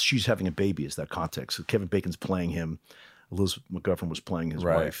that's what She's Having a Baby is, that context. So Kevin Bacon's playing him. Elizabeth McGovern was playing his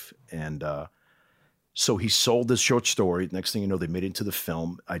wife. And so he sold this short story. Next thing you know, they made it into the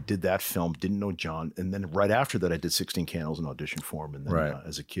film. I did that film, didn't know John. And then right after that, I did 16 Candles and auditioned for him and then,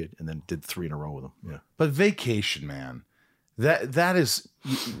 as a kid, and then did 3 in a row with him. Yeah. But Vacation, man, that is,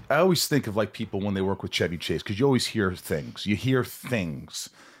 I always think of like people when they work with Chevy Chase, because you always hear things. You hear things.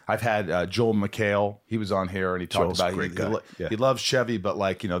 I've had Joel McHale. He was on here and he talked about he loves Chevy, but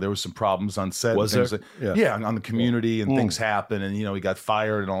there was some problems on set. Was and there? Things on the Community and things happen, and he got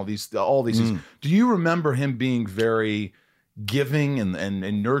fired and all these things. Do you remember him being very giving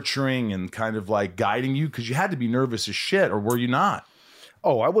and nurturing and kind of like guiding you? Because you had to be nervous as shit, or were you not?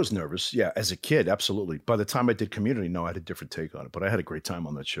 Oh, I was nervous. Yeah, as a kid, absolutely. By the time I did Community, no, I had a different take on it. But I had a great time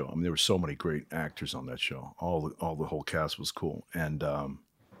on that show. I mean, there were so many great actors on that show. All the whole cast was cool, and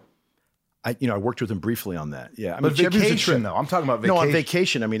I worked with him briefly on that. Yeah, But Vacation, though. I'm talking about Vacation. No, on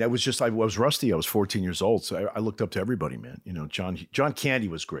Vacation. I mean, I was rusty. I was 14 years old, so I looked up to everybody, man. John Candy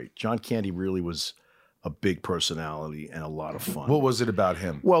was great. John Candy really was a big personality and a lot of fun. What was it about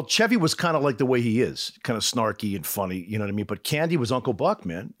him? Well, Chevy was kind of like the way he is, kind of snarky and funny, you know what I mean? But Candy was Uncle Buck,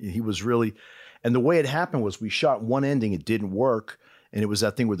 man. He was really, and the way it happened was we shot one ending, it didn't work, and it was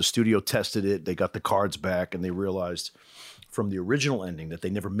that thing where the studio tested it, they got the cards back, and they realized from the original ending that they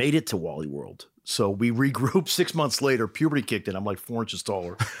never made it to Wally World. So we regrouped 6 months later, puberty kicked in, I'm like 4 inches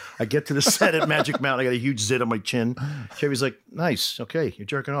taller. I get to the set at Magic Mountain, I got a huge zit on my chin. Chevy's like, nice, okay, you're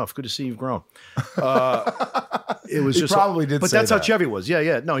jerking off, good to see you've grown. It was just probably did, but say that's that. how Chevy was.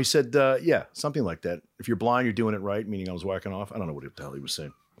 Yeah. No, he said, something like that. If you're blind, you're doing it right, meaning I was whacking off. I don't know what the hell he was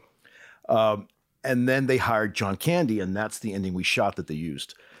saying. And then they hired John Candy, and that's the ending we shot that they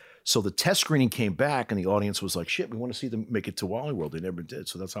used. So the test screening came back, and the audience was like, shit, we want to see them make it to Wally World. They never did.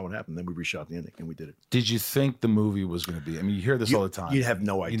 So that's how it happened. Then we reshot the ending, and we did it. Did you think the movie was going to be? I mean, you hear this all the time. You have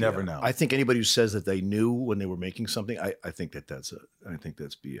no idea. You never know. I think anybody who says that they knew when they were making something, I think that's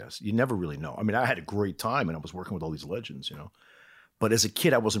BS. You never really know. I mean, I had a great time, and I was working with all these legends, But as a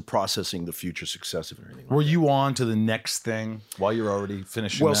kid, I wasn't processing the future success of it or anything. Were you on to the next thing while you're already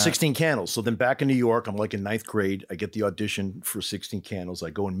finishing? Well, that? 16 Candles. So then back in New York, I'm like in 9th grade. I get the audition for 16 Candles. I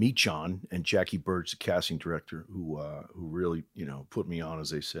go and meet John and Jackie Burge, the casting director, who really, put me on,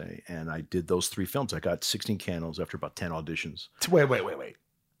 as they say. And I did those 3 films. I got 16 Candles after about 10 auditions. Wait.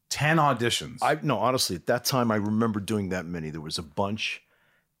 10 auditions? No, honestly, at that time, I remember doing that many. There was a bunch,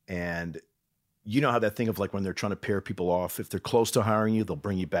 and you know how that thing of like when they're trying to pair people off, if they're close to hiring you, they'll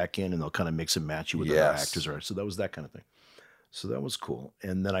bring you back in and they'll kind of mix and match you with other actors. Right? So that was that kind of thing. So that was cool.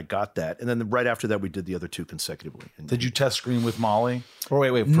 And then I got that. And then right after that, we did the other 2 consecutively. And did you test screen with Molly? Or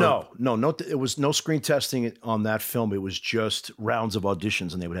wait. No. It was no screen testing on that film. It was just rounds of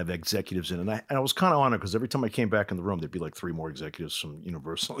auditions, and they would have executives in. And I was kind of honored because every time I came back in the room, there'd be like 3 more executives from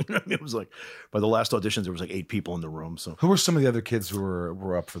Universal. You know what I mean? It was like, by the last auditions, there was like 8 people in the room. So who were some of the other kids who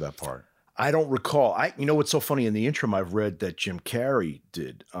were up for that part? I don't recall. What's so funny, in the interim, I've read that Jim Carrey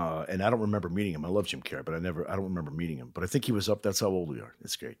did, and I don't remember meeting him. I love Jim Carrey, but I don't remember meeting him. But I think he was up. That's how old we are.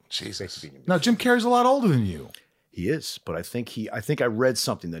 It's great. Jesus. No, Jim Carrey's a lot older than you. He is, but I think I read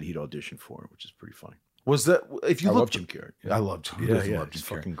something that he'd auditioned for, which is pretty funny. Was that if you I look? love Jim Carrey. I love Jim. Yeah, I yeah, love Jim he's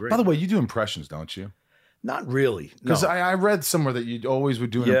Carrey. fucking great. By the way, you do impressions, don't you? Not really, Because no. I read somewhere that you always were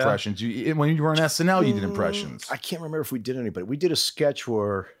doing Yeah. impressions. When you were on SNL, you did impressions. I can't remember if we did anybody. We did a sketch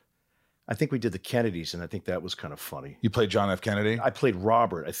where I think we did the Kennedys, and I think that was kind of funny. You played John F. Kennedy. I played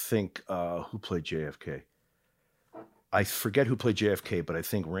Robert. I think who played JFK? I forget who played JFK, but I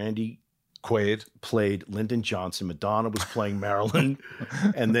think Randy Quaid played Lyndon Johnson. Madonna was playing Marilyn,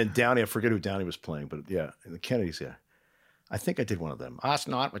 and then Downey. I forget who Downey was playing, but yeah, and the Kennedys. Yeah, I think I did one of them. Ask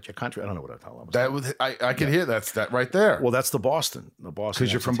not what your country. I don't know what I thought. That was I could hear that right there. Well, that's the Boston.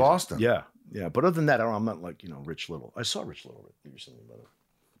 Because you're from accent. Boston. Yeah, yeah. But other than that, I'm not like Rich Little. I saw Rich Little recently, by the way.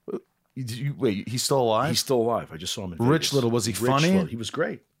 Wait, he's still alive? He's still alive. I just saw him in Rich Vegas. Little, was he funny? Little. He was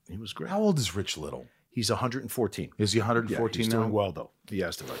great. He was great. How old is Rich Little? He's 114. Is he 114 yeah, he's now? doing well, though. He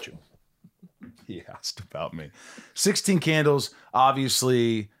asked about you. He asked about me. 16 Candles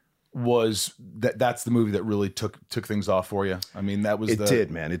obviously was that's the movie that really took things off for you. I mean, that was It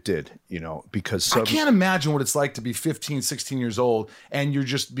did, man. It did. Because I can't imagine what it's like to be 15, 16 years old and you're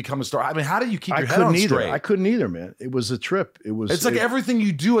just become a star. I mean, how do you keep your head on straight? I couldn't either, man. It was a trip. It's like everything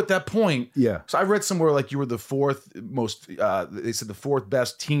you do at that point. Yeah. So I read somewhere like you were the fourth most, they said the fourth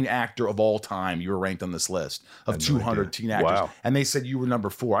best teen actor of all time. You were ranked on this list of 200 teen actors. Wow. And they said you were number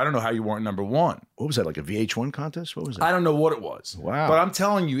 4. I don't know how you weren't number 1. What was that, like a VH1 contest? What was that? I don't know what it was. Wow. But I'm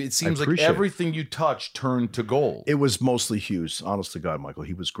telling you, it seems like appreciate it. everything you touch turned to gold. It was mostly Hughes, honest to God, Michael.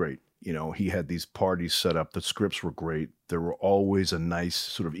 He was great. He had these parties set up. The scripts were great. There were always a nice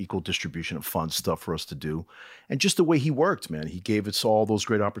sort of equal distribution of fun stuff for us to do. And just the way he worked, man, he gave us all those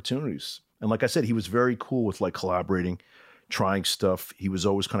great opportunities. And like I said, he was very cool with like collaborating, trying stuff. He was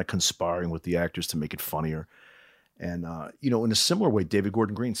always kind of conspiring with the actors to make it funnier. And, in a similar way, David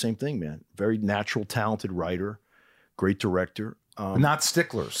Gordon Green, same thing, man. Very natural, talented writer, great director. Not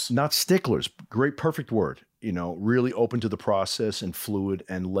sticklers. Not sticklers. Great, perfect word. Really open to the process and fluid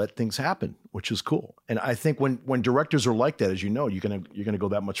and let things happen, which is cool. And I think when directors are like that, as you know, you're gonna go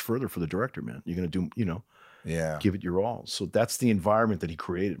that much further for the director, man. You're gonna do, give it your all. So that's the environment that he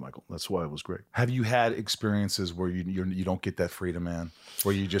created, Michael. That's why it was great. Have you had experiences where you don't get that freedom, man?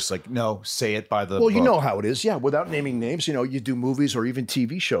 Where you just like, no, say it by the Well, book. you know how it is. Yeah, without naming names, you do movies or even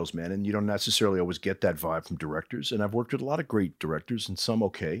TV shows, man, and you don't necessarily always get that vibe from directors. And I've worked with a lot of great directors and some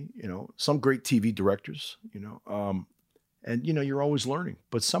some great TV directors, and you're always learning.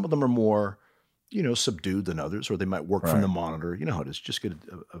 But some of them are more, subdued than others, or they might work from the monitor. You know how it is. Just get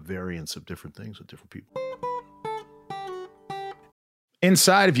a variance of different things with different people.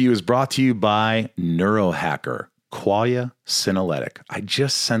 Inside of You is brought to you by Neurohacker, Qualia Senolytic. I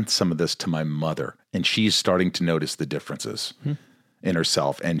just sent some of this to my mother, and she's starting to notice the differences in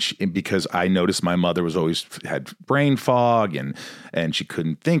herself. And because I noticed my mother was always had brain fog and she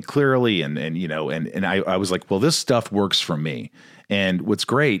couldn't think clearly. And I was like, well, this stuff works for me. And what's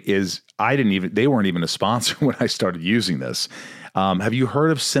great is they weren't even a sponsor when I started using this. Have you heard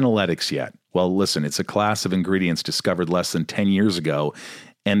of Senolytics yet? Well, listen, it's a class of ingredients discovered less than 10 years ago,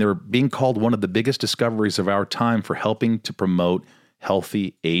 and they're being called one of the biggest discoveries of our time for helping to promote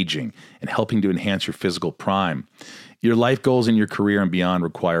healthy aging and helping to enhance your physical prime. Your life goals in your career and beyond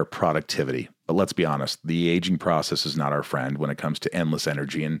require productivity. But let's be honest, the aging process is not our friend when it comes to endless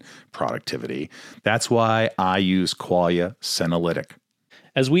energy and productivity. That's why I use Qualia Senolytic.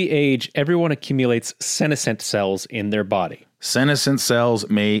 As we age, everyone accumulates senescent cells in their body. Senescent cells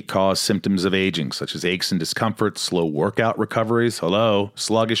may cause symptoms of aging, such as aches and discomfort, slow workout recoveries, hello,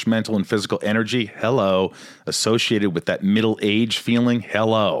 sluggish mental and physical energy, hello, associated with that middle age feeling,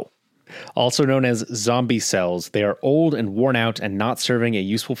 hello. Also known as zombie cells, they are old and worn out and not serving a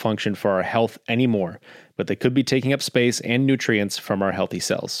useful function for our health anymore, but they could be taking up space and nutrients from our healthy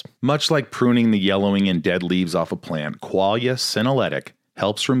cells. Much like pruning the yellowing and dead leaves off a plant, Qualia Senolytic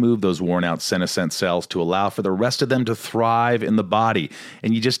helps remove those worn out senescent cells to allow for the rest of them to thrive in the body.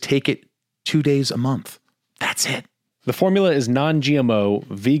 And you just take it 2 days a month. That's it. The formula is non-GMO,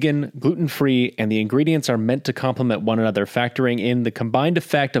 vegan, gluten-free, and the ingredients are meant to complement one another, factoring in the combined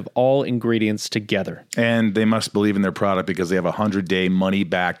effect of all ingredients together. And they must believe in their product because they have a 100-day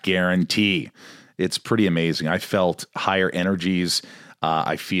money-back guarantee. It's pretty amazing. I felt higher energies.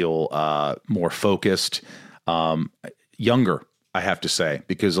 I feel more focused, younger, I have to say,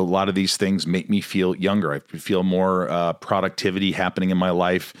 because a lot of these things make me feel younger. I feel more productivity happening in my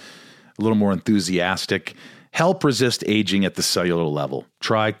life, a little more enthusiastic. Help resist aging at the cellular level.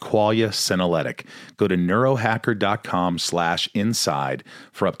 Try Qualia Senolytic. Go to neurohacker.com/inside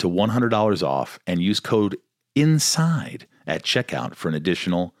for up to $100 off and use code INSIDE at checkout for an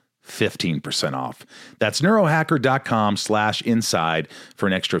additional 15% off. That's neurohacker.com/inside for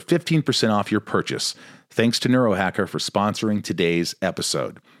an extra 15% off your purchase. Thanks to Neurohacker for sponsoring today's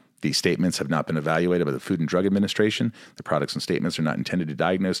episode. These statements have not been evaluated by the Food and Drug Administration. The products and statements are not intended to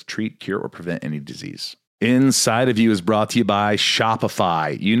diagnose, treat, cure, or prevent any disease. Inside of You is brought to you by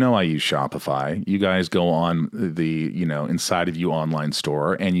Shopify. You know I use Shopify. You guys go on the, Inside of You online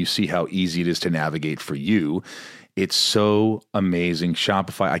store and you see how easy it is to navigate for you. It's so amazing.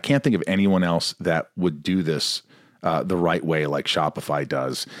 Shopify, I can't think of anyone else that would do this the right way like Shopify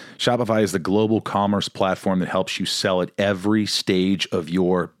does. Shopify is the global commerce platform that helps you sell at every stage of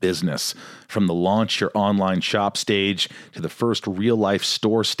your business. From the launch your online shop stage to the first real life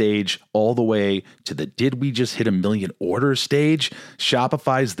store stage, all the way to the did we just hit 1 million orders stage,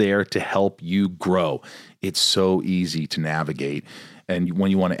 Shopify's there to help you grow. It's so easy to navigate. And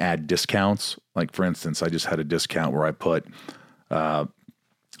when you want to add discounts, like for instance, I just had a discount where I put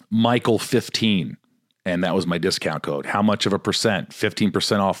Michael 15. And that was my discount code. How much of a percent?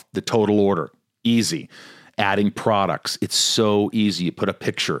 15% off the total order. Easy. Adding products. It's so easy. You put a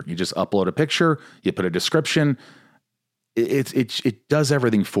picture. You just upload a picture. You put a description. It does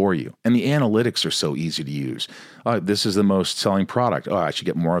everything for you. And the analytics are so easy to use. This is the most selling product. Oh, I should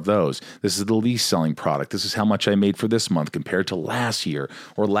get more of those. This is the least selling product. This is how much I made for this month compared to last year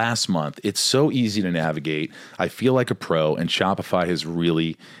or last month. It's so easy to navigate. I feel like a pro, and Shopify has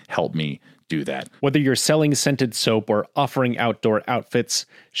really helped me do that. Whether you're selling scented soap or offering outdoor outfits,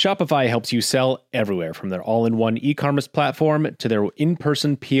 Shopify helps you sell everywhere, from their all-in-one e-commerce platform to their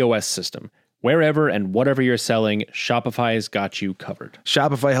in-person POS system. Wherever and whatever you're selling, Shopify's got you covered.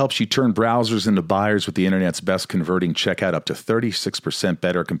 Shopify helps you turn browsers into buyers with the internet's best converting checkout, up to 36%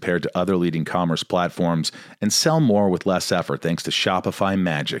 better compared to other leading commerce platforms, and sell more with less effort thanks to Shopify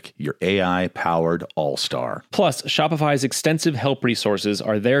Magic, your AI-powered all-star. Plus, Shopify's extensive help resources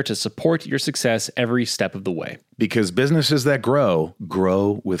are there to support your success every step of the way. Because businesses that grow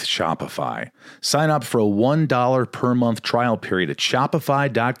with Shopify. Sign up for a $1 per month trial period at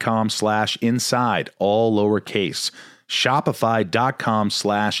shopify.com/inside, all lowercase.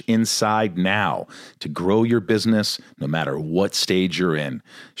 Shopify.com/inside now to grow your business no matter what stage you're in.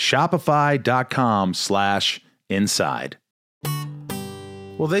 Shopify.com/inside.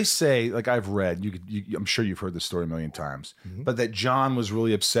 Well, they say, like I've read, I'm sure you've heard this story a million times, but that John was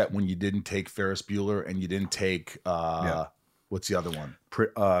really upset when you didn't take Ferris Bueller and you didn't take, what's the other one?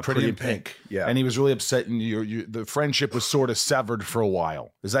 Pretty in Pink. Yeah. And he was really upset, and the friendship was sort of severed for a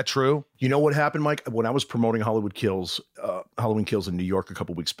while. Is that true? You know what happened, Mike? When I was promoting Halloween Kills in New York a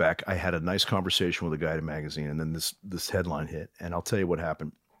couple weeks back, I had a nice conversation with a guy at a magazine, and then this headline hit, and I'll tell you what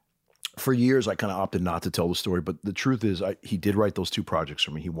happened. For years, I kind of opted not to tell the story, but the truth is he did write those 2 projects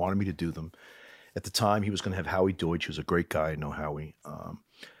for me. He wanted me to do them. At the time, he was going to have Howie Deutsch, who's a great guy. I know Howie. I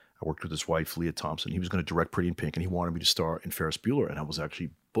worked with his wife, Leah Thompson. He was going to direct Pretty in Pink, and he wanted me to star in Ferris Bueller, and I was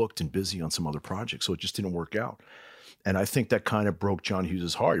actually booked and busy on some other projects, so it just didn't work out. And I think that kind of broke John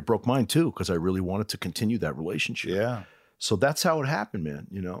Hughes' heart. It broke mine, too, because I really wanted to continue that relationship. Yeah. So that's how it happened, man,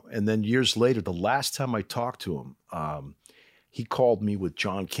 And then years later, the last time I talked to him, he called me with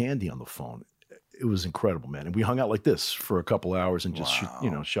John Candy on the phone. It was incredible, man. And we hung out like this for a couple hours and just,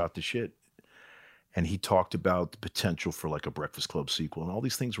 shot the shit. And he talked about the potential for like a Breakfast Club sequel, and all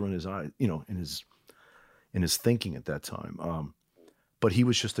these things were in his eye, in his thinking at that time. But he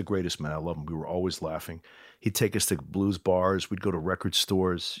was just the greatest, man. I love him. We were always laughing. He'd take us to blues bars. We'd go to record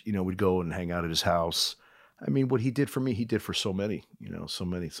stores. We'd go and hang out at his house. I mean, what he did for me, he did for so many, so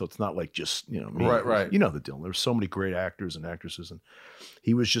many. So it's not like just, me. Right. You know the deal. There's so many great actors and actresses, and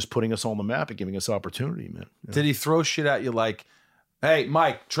he was just putting us on the map and giving us opportunity, man. Yeah. Did he throw shit at you like, hey,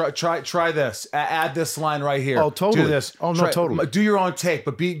 Mike, try this. Add this line right here. Oh, totally. Do this. Oh, no, totally. Do your own take,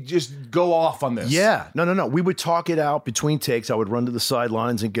 but just go off on this. Yeah. No. We would talk it out between takes. I would run to the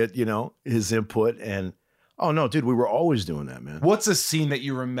sidelines and get, his input. And, oh, no, dude, we were always doing that, man. What's a scene that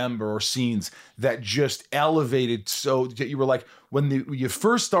you remember, or scenes that just elevated so that you were like, when you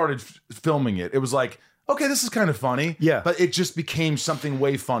first started filming it, it was like, okay, this is kind of funny. Yeah. But it just became something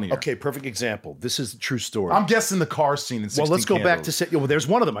way funnier. Okay, perfect example. This is a true story. I'm guessing the car scene in 16 Well, let's go back Candles. to... Well, there's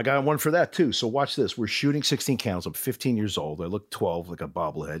one of them. I got one for that, too. So watch this. We're shooting 16 Candles. I'm 15 years old. I look 12, like a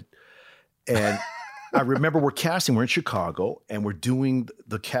bobblehead. And I remember we're casting. We're in Chicago, and we're doing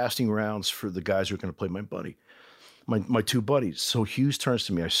the casting rounds for the guys who are going to play my buddy. My 2 buddies. So Hughes turns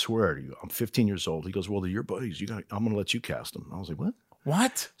to me. I swear to you, I'm 15 years old. He goes, well, they're your buddies. I'm going to let you cast them. I was like, what?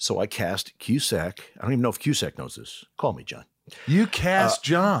 What? So I cast Cusack. I don't even know if Cusack knows this. Call me, John. You cast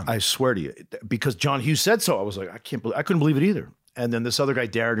John. I swear to you, because John Hughes said so. I was like, I couldn't believe it either. And then this other guy,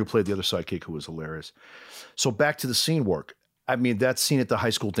 Darren, who played the other sidekick, who was hilarious. So back to the scene work. I mean, that scene at the high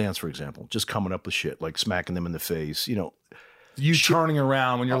school dance, for example, just coming up with shit, like smacking them in the face, you know. You turning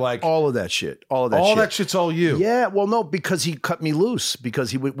around when you're like, all of that shit. All that shit's all you. Yeah, well, no, because he cut me loose.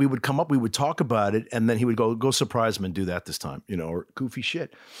 Because we would come up, we would talk about it, and then he would go surprise him and do that this time, you know, or goofy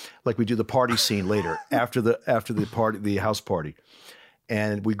shit, like we do the party scene later after the party, the house party,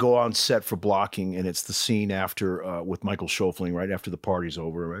 and we go on set for blocking, and it's the scene after with Michael Schofling right after the party's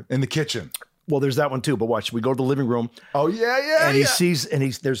over, right in the kitchen. Well, there's that one too. But watch, we go to the living room. Oh yeah. And he sees, and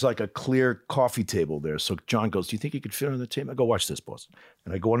there's like a clear coffee table there. So John goes, "Do you think you could fit on the table?" I go, "Watch this, boss."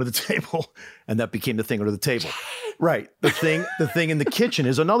 And I go under the table, and that became the thing under the table. Right. The thing in the kitchen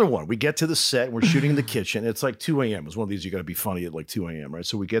is another one. We get to the set, and we're shooting in the kitchen. It's like 2 a.m. It's one of these you got to be funny at like 2 a.m. Right.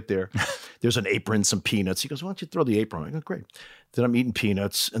 So we get there. There's an apron, some peanuts. He goes, "Why don't you throw the apron on?" I go, "Great." Then I'm eating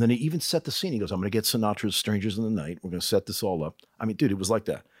peanuts, and then he even set the scene. He goes, "I'm going to get Sinatra's Strangers in the Night. We're going to set this all up." I mean, dude, it was like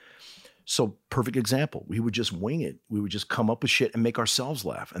that. So perfect example. We would just wing it. We would just come up with shit and make ourselves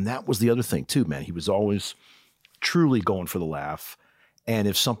laugh. And that was the other thing too, man. He was always truly going for the laugh. And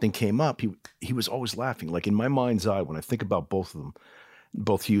if something came up, he was always laughing. Like in my mind's eye, when I think about both of them,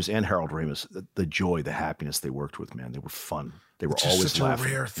 both Hughes and Harold Ramis, the joy, the happiness they worked with, man. They were fun. They were always such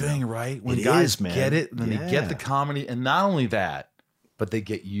laughing. A rare thing, right? When it guys is, man. get it, then they get the comedy. And not only that, but they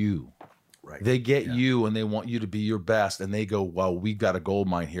get you. Right. They get you and they want you to be your best. And they go, well, we got a gold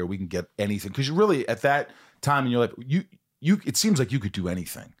mine here. We can get anything. Because really, at that time in your life, you it seems like you could do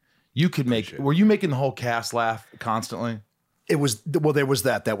anything. You could make, were you making the whole cast laugh constantly? It was, well, there was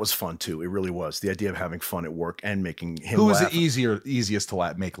that. That was fun too. It really was. The idea of having fun at work and making him Who was laugh. the easiest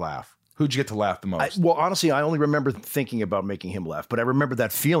to make laugh? Who'd you get to laugh the most? Well, honestly, I only remember thinking about making him laugh, but I remember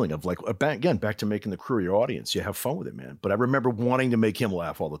that feeling of like, again, back to making the crew your audience. You have fun with it, man. But I remember wanting to make him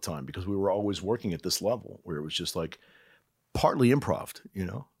laugh all the time because we were always working at this level where it was just like partly improv, you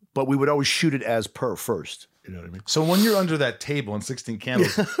know? But we would always shoot it as per first. You know what I mean? So when you're under that table in 16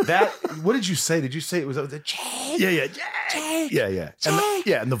 Candles, what did you say? Did you say it was the Jake? Yeah.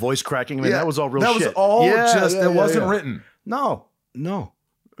 And the voice cracking. I mean, that was all real shit. That was all it wasn't written. No.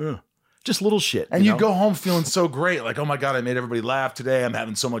 Just little shit. And you go home feeling so great. Like, oh my God, I made everybody laugh today. I'm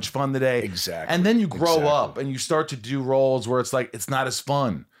having so much fun today. Exactly. And then you grow up and you start to do roles where it's like, it's not as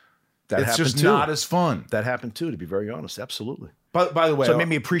fun. It's just not as fun. That happened too, to be very honest. Absolutely. But by the way, so it made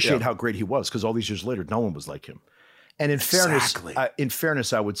me appreciate how great he was because all these years later, no one was like him. And in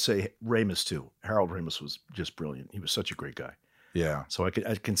fairness, I would say Ramis too. Harold Ramis was just brilliant. He was such a great guy. Yeah. So I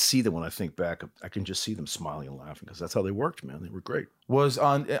can see them when I think back. I can just see them smiling and laughing because that's how they worked, man. They were great. I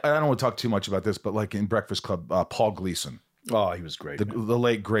don't want to talk too much about this, but like in Breakfast Club, Paul Gleason. Oh, he was great. The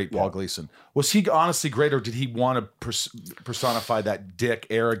late, great Paul Gleason. Was he honestly great, or did he want to personify that dick,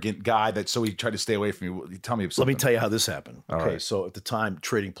 arrogant guy so he tried to stay away from you? Tell me something. Let me tell you how this happened. All okay, right. so at the time,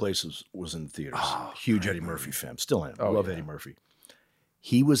 Trading Places was in the theaters. Huge Eddie Murphy fan. Still am. I love Eddie Murphy.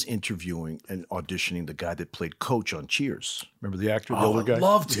 He was interviewing and auditioning the guy that played Coach on Cheers. Remember the actor, the older guy?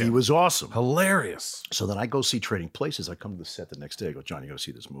 Loved him. He was awesome. Hilarious. So then I go see Trading Places. I come to the set the next day. I go, "John, you got to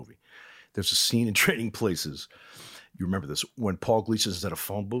see this movie." There's a scene in Trading Places. You remember this, when Paul Gleason is at a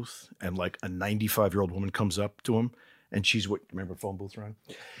phone booth and like a 95-year-old woman comes up to him and remember phone booth, Ryan?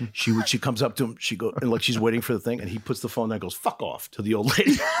 She comes up to him, she goes, and like she's waiting for the thing, and he puts the phone down and goes, "Fuck off," to the old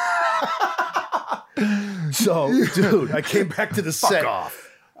lady. So, dude, I came back to the set. Fuck off.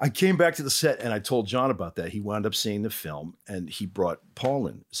 I came back to the set and I told John about that. He wound up seeing the film and he brought Paul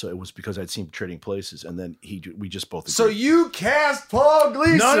in. So it was because I'd seen Trading Places, and then we just both agreed. So you cast Paul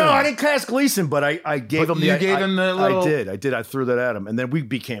Gleason? No, I didn't cast Gleason, but I gave him You gave him the little... I did. I threw that at him. And then we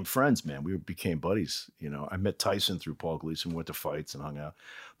became friends, man. We became buddies. You know, I met Tyson through Paul Gleason. We went to fights and hung out.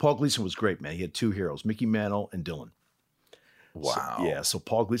 Paul Gleason was great, man. He had two heroes, Mickey Mantle and Dylan. Wow. So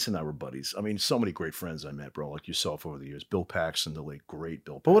Paul Gleason and I were buddies. I mean, so many great friends I met, bro, like yourself over the years. Bill Paxton, the late, great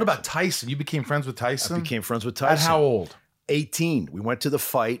Bill Paxton. But what about Tyson? You became friends with Tyson? I became friends with Tyson. At how old? 18. We went to the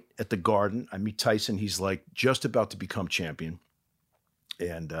fight at the Garden. I meet Tyson. He's like just about to become champion.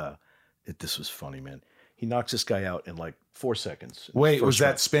 And this was funny, man. He knocks this guy out in like 4 seconds. Wait, was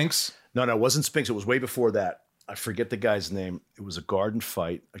that Spinks? No, it wasn't Spinks. It was way before that. I forget the guy's name. It was a Garden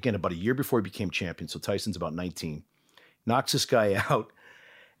fight. Again, about a year before he became champion. So Tyson's about 19. Knocks this guy out.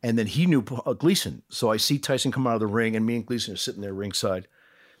 And then he knew Gleason. So I see Tyson come out of the ring, and me and Gleason are sitting there ringside.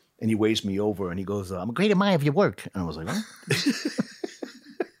 And he waves me over and he goes, "I'm a great admirer of your work." And I was like, "What?"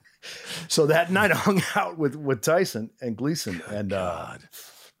 So that night I hung out with Tyson and Gleason, and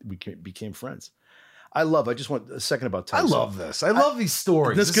we became friends. I just want a second about I Tyson. love this. I love these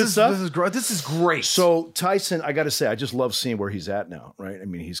stories. This good stuff? This is great. So Tyson, I got to say, I just love seeing where he's at now, right? I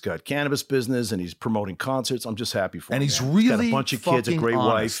mean, he's got cannabis business and he's promoting concerts. I'm just happy for him. And he's man. really got a bunch of kids, a fucking great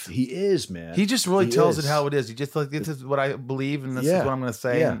honest. wife. He is, man. He just really He tells is. it how it is. He just like, this is what I believe, and this is Yeah. what I'm going to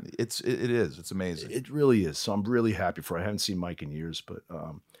say. Yeah. And it is. It's amazing. It really is. So I'm really happy for it. I haven't seen Mike in years, but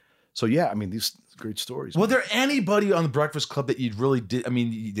so yeah, I mean, these great stories. Was man. there anybody on the Breakfast Club that you really did? I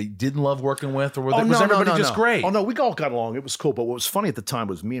mean, they didn't love working with, or was everybody just great? Oh no, we all got along. It was cool. But what was funny at the time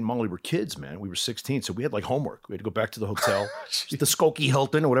was me and Molly were kids, man. We were 16, so we had like homework. We had to go back to the hotel, the Skokie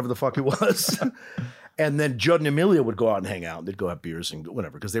Hilton or whatever the fuck it was. And then Judd and Amelia would go out and hang out. They'd go have beers and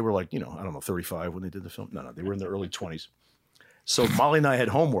whatever, because they were like, 35 when they did the film. No, they were in their early 20s. So Molly and I had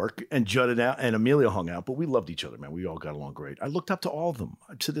homework, and Judd and Amelia hung out, but we loved each other, man. We all got along great. I looked up to all of them.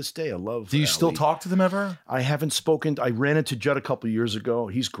 To this day, I love Do you still Allie. talk to them ever? I haven't spoken. I ran into Judd a couple of years ago.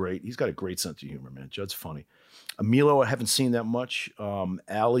 He's great. He's got a great sense of humor, man. Judd's funny. Emilio, I haven't seen that much.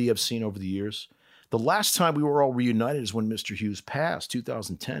 Allie, I've seen over the years. The last time we were all reunited is when Mr. Hughes passed,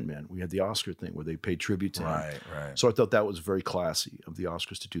 2010, man. We had the Oscar thing where they paid tribute to him. Right. So I thought that was very classy of the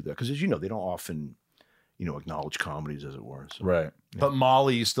Oscars to do that. Because as you know, they don't often, acknowledge comedies, as it were. So. Right. But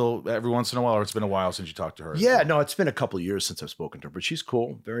Molly, you still, every once in a while, or it's been a while since you talked to her? Yeah, no, it's been a couple of years since I've spoken to her, but she's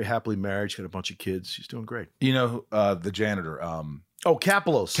cool. Very happily married. She's got a bunch of kids. She's doing great. You know, the janitor,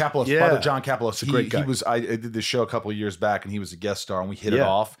 Kapelos. Kapelos, brother John Kapelos. He's a great guy. I did this show a couple of years back, and he was a guest star, and we hit it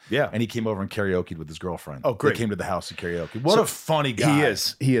off. Yeah. And he came over and karaoke'd with his girlfriend. Oh, great. They came to the house and karaoke. What a funny guy.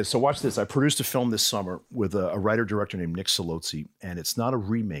 He is. So watch this. I produced a film this summer with a writer-director named Nick Solozzi, and it's not a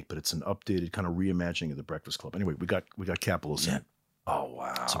remake, but it's an updated kind of reimagining of The Breakfast Club. Anyway, we got Kapelos in. Oh,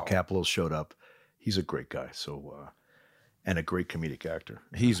 wow. So Kapelos showed up. He's a great guy. So and a great comedic actor.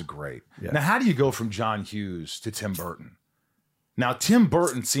 He's great. Yeah. Now, how do you go from John Hughes to Tim Burton? Now, Tim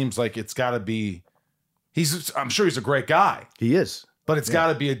Burton seems like it's got to be, I'm sure he's a great guy, He is. but it's got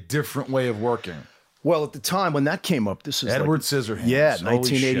to be a different way of working. Well, at the time when that came up, this is Edward like, Scissorhands. Yeah, Holy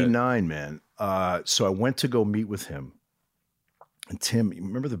 1989, man. So I went to go meet with him. And Tim, you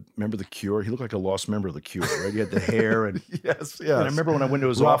remember the Cure? He looked like a lost member of the Cure, right? He had the hair and Yes. And I remember when I went to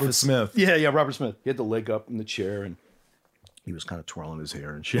his Robert office. Smith. Yeah, Robert Smith. He had the leg up in the chair and he was kind of twirling his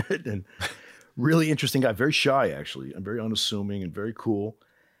hair and shit. And really interesting guy, very shy actually, and very unassuming and very cool.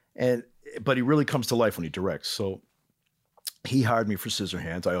 But he really comes to life when he directs. So he hired me for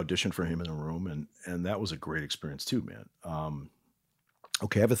Scissorhands. I auditioned for him in a room, and that was a great experience too, man.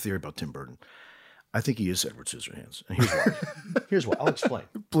 Okay, I have a theory about Tim Burton. I think he is Edward Scissorhands, and here's why. Here's why. I'll explain.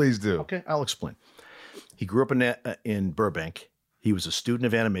 Please do. Okay, I'll explain. He grew up in Burbank. He was a student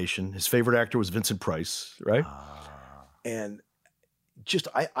of animation. His favorite actor was Vincent Price, right? And just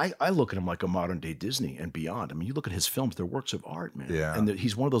I look at him like a modern day Disney and beyond. I mean, you look at his films; they're works of art, man. Yeah. And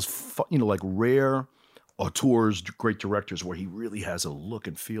he's one of those like rare auteurs, great directors, where he really has a look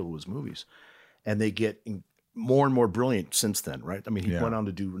and feel to his movies, and they get more and more brilliant since then, right? I mean, he went on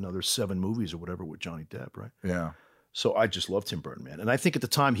to do another 7 movies or whatever with Johnny Depp, right? Yeah. So I just loved Tim Burton, man. And I think at the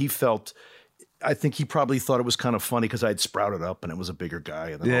time he probably thought it was kind of funny because I had sprouted up and it was a bigger guy.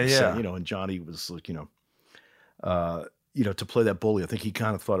 And then all of a sudden, and Johnny was like, to play that bully. I think he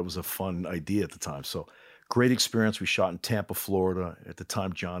kind of thought it was a fun idea at the time. So great experience. We shot in Tampa, Florida. At the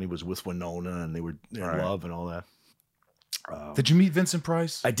time, Johnny was with Winona and they were in love and all that. Did you meet Vincent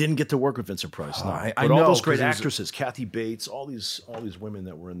Price? I didn't get to work with Vincent Price. No. I But know, all those great 'cause actresses, Kathy Bates, all these women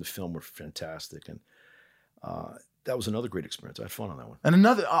that were in the film were fantastic. And that was another great experience. I had fun on that one. And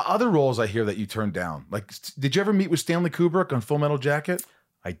other roles I hear that you turned down. Like, did you ever meet with Stanley Kubrick on Full Metal Jacket?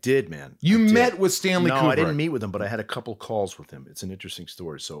 I did, man. You I did. met with Stanley Kubrick? No, I didn't meet with him, but I had a couple calls with him. It's an interesting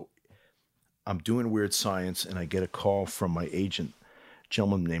story. So I'm doing Weird Science, and I get a call from my agent, a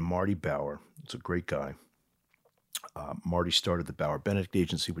gentleman named Marty Bauer. It's a great guy. Marty started the Bauer Benedict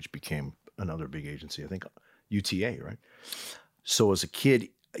Agency, which became another big agency, I think UTA, right? So as a kid,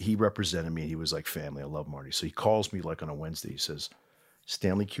 he represented me. He was like family. I love Marty. So he calls me like on a Wednesday. He says,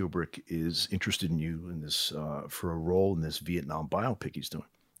 Stanley Kubrick is interested in you in this for a role in this Vietnam biopic he's doing.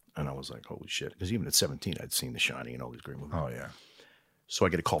 And I was like, holy shit. Because even at 17, I'd seen The Shining and all these great movies. Oh, yeah. So I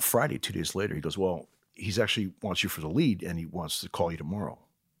get a call Friday, 2 days later. He goes, well, he's actually wants you for the lead and he wants to call you tomorrow.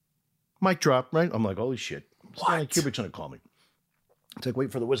 Mic drop, right? I'm like, holy shit. Stanley Kubrick's going to call me. It's like,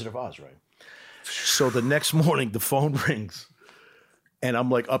 wait for the Wizard of Oz, right? So the next morning, the phone rings. And I'm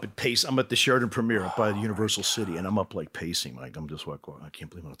like up at pace. I'm at the Sheridan premiere up by the Universal City. And I'm up like pacing. Like, I'm just like, oh, I can't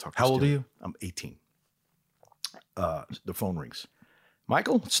believe I'm going to talk to How old are you? I'm 18. The phone rings.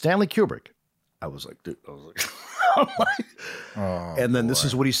 Michael, Stanley Kubrick. I was like, dude, I'm like, and then this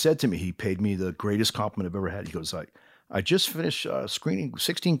is what he said to me. He paid me the greatest compliment I've ever had. He goes, I just finished screening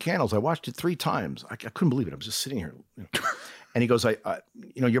 16 Candles. I watched it 3 times. I couldn't believe it. I was just sitting here. And he goes,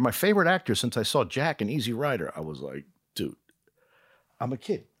 you're my favorite actor since I saw Jack and Easy Rider. I was like, dude, I'm a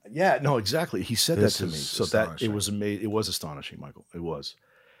kid. Yeah, no, exactly. He said that to me. So that it was amazing. It was astonishing, Michael. It was.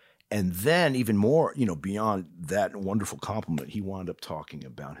 And then even more, beyond that wonderful compliment, he wound up talking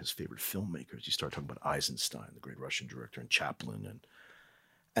about his favorite filmmakers. He started talking about Eisenstein, the great Russian director, and Chaplin, and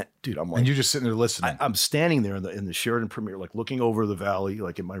dude, I'm like, and you're just sitting there listening. I'm standing there in the Sheridan premiere, like looking over the valley,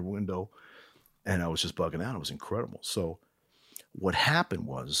 like in my window, and I was just bugging out. It was incredible. So what happened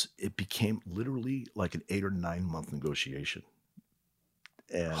was it became literally like an 8 or 9 month negotiation.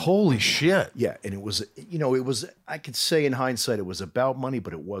 And holy shit. Yeah. And it was, I could say in hindsight, it was about money,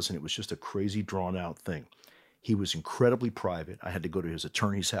 but it wasn't. It was just a crazy drawn out thing. He was incredibly private. I had to go to his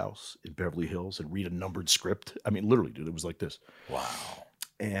attorney's house in Beverly Hills and read a numbered script. I mean, literally, dude, it was like this. Wow.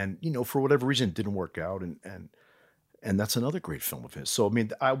 And, for whatever reason, it didn't work out. And that's another great film of his. So, I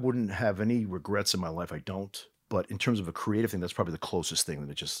mean, I wouldn't have any regrets in my life. I don't. But in terms of a creative thing, that's probably the closest thing that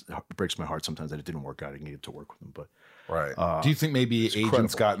it just breaks my heart sometimes that it didn't work out. I didn't get to work with him. But right. Do you think maybe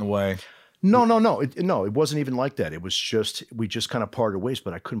agents got in the way? No. It wasn't even like that. It was just, we just kind of parted ways,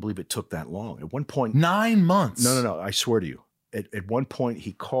 but I couldn't believe it took that long. At one point. 9 months. No. I swear to you. At one point,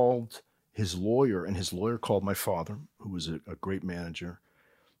 he called his lawyer, and his lawyer called my father, who was a great manager.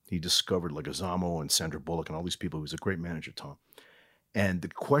 He discovered Leguizamo and Sandra Bullock and all these people. He was a great manager, Tom. And the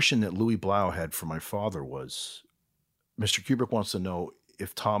question that Louis Blau had for my father was, Mr. Kubrick wants to know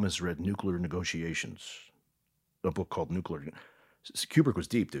if Tom has read Nuclear Negotiations, a book called Nuclear. Kubrick was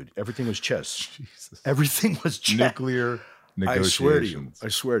deep, dude. Everything was chess. Jesus. Everything was chess. Nuclear Negotiations. I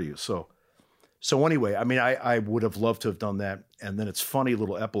swear to you. So anyway, I mean, I would have loved to have done that. And then it's funny,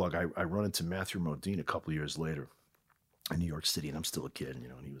 little epilogue. I run into Matthew Modine a couple of years later in New York City, and I'm still a kid, and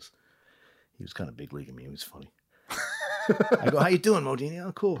he was kind of big leaguing me. He was funny. I go, how you doing, Modine?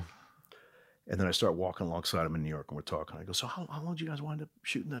 Oh, cool. And then I start walking alongside him in New York, and we're talking. I go, so how long did you guys wind up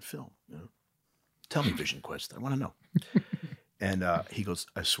shooting that film? Tell me, Vision Quest. I want to know. And he goes,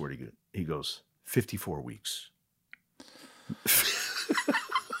 I swear to you, he goes, 54 weeks.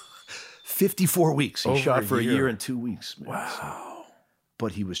 54 weeks. He shot for a year and 2 weeks. Man. Wow.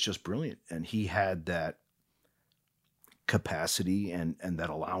 But he was just brilliant. And he had that capacity and that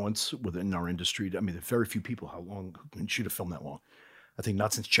allowance within our industry. I mean, there are very few people who can shoot a film that long. I think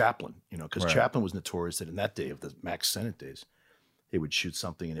not since Chaplin, because right. Chaplin was notorious that in that day of the Max Sennett days, he would shoot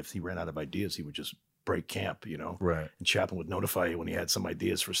something, and if he ran out of ideas, he would just break camp, Right. And Chaplin would notify you when he had some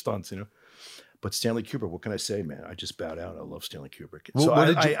ideas for stunts, But Stanley Kubrick, what can I say, man? I just bowed out. I love Stanley Kubrick. Well,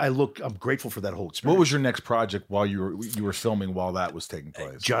 so I'm grateful for that whole experience. What was your next project while you were filming while that was taking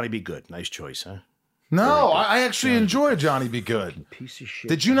place? Johnny Be Good. Nice choice, huh? No, I actually enjoyed Johnny Be Good. Piece of shit.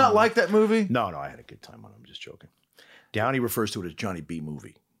 Did you not like that movie? No, I had a good time on it. I'm just joking. Downey refers to it as Johnny B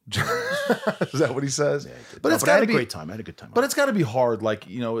movie. Is that what he says? Yeah, but I had a great time. I had a good time. But it's got to be hard. Like,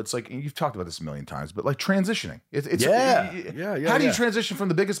 it's like, you've talked about this a million times, but like transitioning. It's yeah. How do you transition from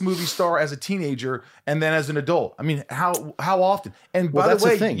the biggest movie star as a teenager and then as an adult? I mean, how often? And by the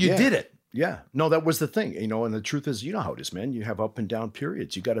way, you did it. Yeah. No, that was the thing, and the truth is, how it is, man. You have up and down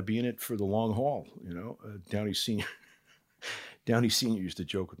periods. You got to be in it for the long haul, Downey Sr. used to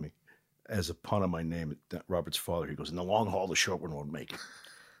joke with me as a pun on my name, Robert's father. He goes, in the long haul, the short one won't make it.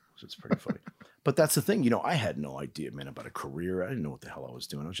 So it's pretty funny. But that's the thing, I had no idea, man, about a career. I didn't know what the hell I was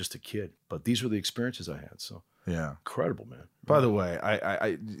doing. I was just a kid. But these were the experiences I had. So yeah, incredible, man. By the way,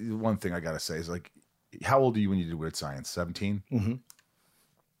 I one thing I got to say is, like, how old are you when you did Weird Science? 17? Mm-hmm.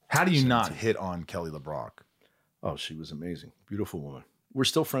 How do you 17. Not hit on Kelly LeBrock? Oh, she was amazing. Beautiful woman. We're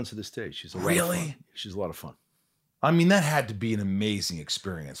still friends to this day. She's a lot of fun. She's a lot of fun. I mean, that had to be an amazing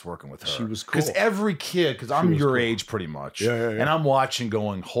experience working with her. She was cool. Because every kid, because I'm your age pretty much, yeah. And I'm watching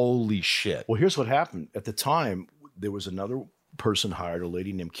going, holy shit. Well, here's what happened. At the time, there was another person hired, a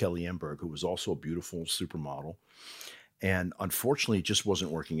lady named Kelly Emberg, who was also a beautiful supermodel. And unfortunately, it just wasn't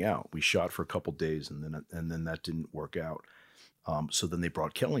working out. We shot for a couple days, and then that didn't work out. So then they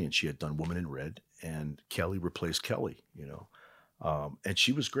brought Kelly, and she had done Woman in Red, and Kelly replaced Kelly, and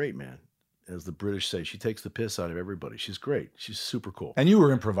she was great, man. As the British say, she takes the piss out of everybody. She's great. She's super cool. And you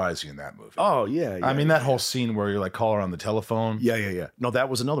were improvising in that movie. Oh, yeah. I mean, that whole scene where you're like, call her on the telephone. Yeah. No, that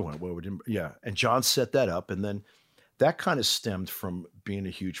was another one. Where we didn't, yeah. And John set that up. And then that kind of stemmed from being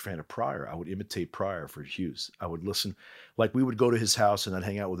a huge fan of Pryor. I would imitate Pryor for Hughes. I would listen. Like, we would go to his house, and I'd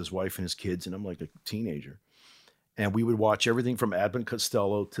hang out with his wife and his kids. And I'm like a teenager. And we would watch everything from Abbott and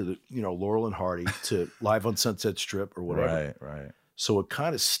Costello to the, Laurel and Hardy to Live on Sunset Strip or whatever. Right. So it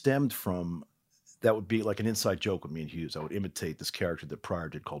kind of stemmed from, that would be like an inside joke with me and Hughes. I would imitate this character that Pryor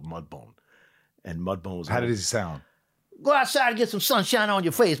did called Mudbone. And Mudbone was... How did he sound? go outside and get some sunshine on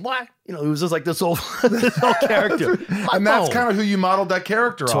your face, boy. You know, he was just like this old, this old character. And that's kind of who you modeled that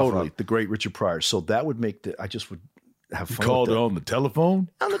character off Totally, of. the great Richard Pryor. So that would make I just would have fun. Called with that. on the telephone?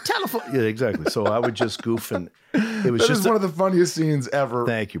 On the telephone. Yeah, exactly. So I would just goof, and it was That just is one of the funniest scenes ever.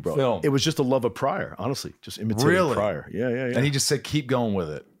 Thank you, bro. Film. It was just a love of Pryor, honestly, just imitating Really? Pryor. Yeah. And he just said, keep going with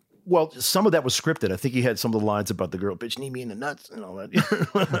it. Well, some of that was scripted. I think he had some of the lines about the girl, bitch, knee me in the nuts and all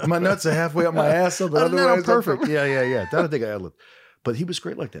that. My nuts are halfway up my ass. So Other than that, I'm perfect. Yeah. That I think I ad-libbed. But he was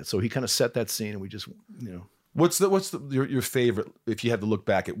great like that. So he kind of set that scene, and we just, you know. What's your favorite, if you had to look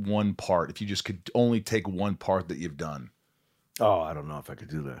back at one part, if you just could only take one part that you've done? Oh, I don't know if I could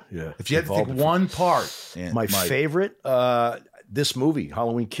do that. Yeah. If you had to take one part. My favorite, this movie,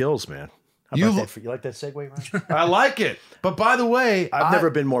 Halloween Kills, man. You like that segue, Ryan? I like it. But by the way, I've never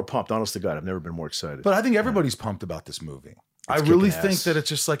been more pumped. Honest to God, I've never been more excited. But I think everybody's pumped about this movie. I really think that it's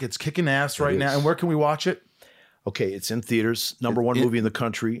just like it's kicking ass right now. And where can we watch it? Okay, it's in theaters. Number one movie in the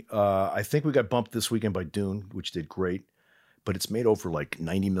country. I think we got bumped this weekend by Dune, which did great. But it's made over like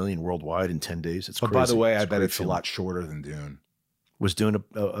 90 million worldwide in 10 days. It's crazy. By the way, I bet it's a lot shorter than Dune. Was Dune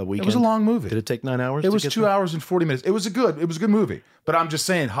a weekend? It was a long movie. Did it take 9 hours? It was 2 hours and 40 minutes. It was a good movie. But I'm just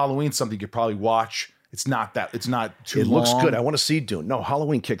saying, Halloween's something you could probably watch. It's not too long. It looks good. I want to see Dune. No,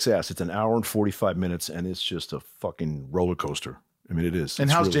 Halloween kicks ass. It's an hour and 45 minutes, and it's just a fucking roller coaster. I mean, it is. And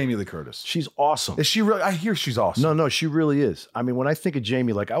how's Jamie Lee Curtis? She's awesome. Is she really? I hear she's awesome. No, she really is. I mean, when I think of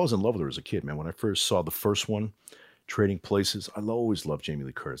Jamie, like I was in love with her as a kid, man. When I first saw the first one, Trading Places, I always loved Jamie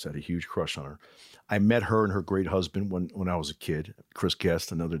Lee Curtis. I had a huge crush on her. I met her and her great husband when I was a kid. Chris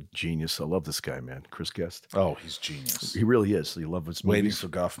Guest, another genius. I love this guy, man. Chris Guest. Oh, he's genius. He really is. You love his movies. Waiting for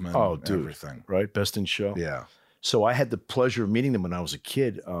Guffman. Oh, dude. Everything. Right? Best in Show. Yeah. So I had the pleasure of meeting them when I was a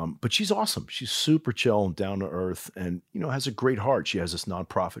kid. But she's awesome. She's super chill and down to earth, and has a great heart. She has this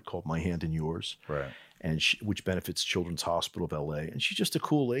nonprofit called My Hand in Yours, right? And which benefits Children's Hospital of L.A. And she's just a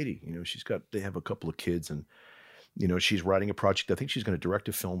cool lady. They have a couple of kids, and she's writing a project. I think she's going to direct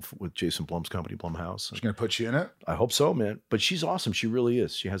a film with Jason Blum's company, Blumhouse. She's going to put you in it? I hope so, man. But she's awesome. She really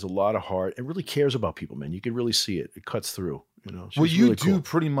is. She has a lot of heart and really cares about people, man. You can really see it. It cuts through. Well, you really do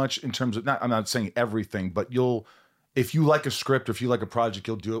pretty much in terms of, I'm not saying everything, but if you like a script or if you like a project,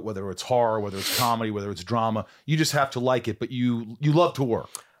 you'll do it, whether it's horror, whether it's comedy, whether it's drama. You just have to like it, but you love to work.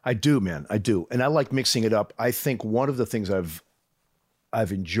 I do, man. I do. And I like mixing it up. I think one of the things I've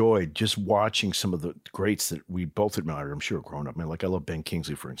enjoyed just watching some of the greats that we both admired, I'm sure, growing up, man. Like I love Ben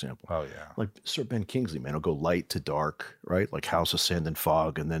Kingsley, for example. Oh, yeah. Like Sir Ben Kingsley, man. He'll go light to dark, right? Like House of Sand and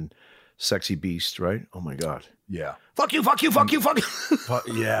Fog, and then Sexy Beast, right? Oh, my God. Yeah. Fuck you, fuck you, fuck you, fuck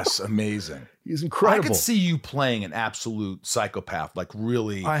you. Yes, amazing. He's incredible. I could see you playing an absolute psychopath, like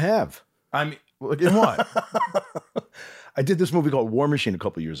really. I have. I mean, in what? I did this movie called War Machine a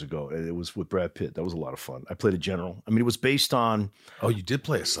couple of years ago. It was with Brad Pitt. That was a lot of fun. I played a general. I mean, it was based on. Oh, you did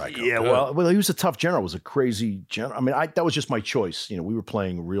play a psycho. Yeah, well, he was a tough general. It was a crazy general. I mean, that was just my choice. We were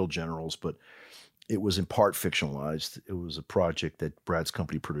playing real generals, but it was in part fictionalized. It was a project that Brad's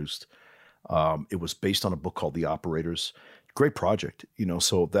company produced. It was based on a book called The Operators. Great project,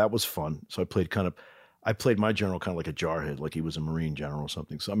 so that was fun. So I played my general kind of like a jarhead, like he was a Marine general or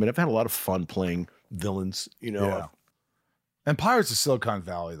something. So, I mean, I've had a lot of fun playing villains, Yeah. And Pirates of Silicon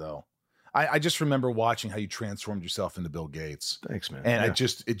Valley, though. I just remember watching how you transformed yourself into Bill Gates. Thanks, man. And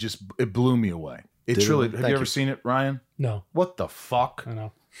it blew me away. Have you ever seen it, Ryan? No. What the fuck? I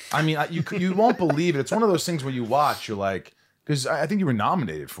know. I mean, you won't believe it. It's one of those things when you watch, you're like, because I think you were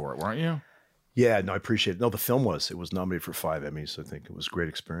nominated for it, weren't you? Yeah, no, I appreciate it. No, the film was. It was nominated for 5 Emmys. I think it was a great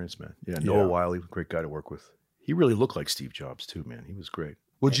experience, man. Yeah, Noah Wiley, great guy to work with. He really looked like Steve Jobs too, man. He was great.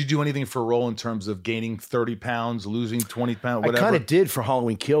 Would you do anything for a role in terms of gaining 30 pounds, losing 20 pounds, whatever? I kind of did for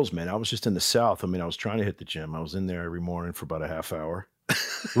Halloween Kills, man. I was just in the South. I mean, I was trying to hit the gym. I was in there every morning for about a half hour.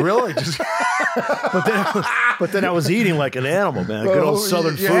 Really? But then I was eating like an animal, man. Good old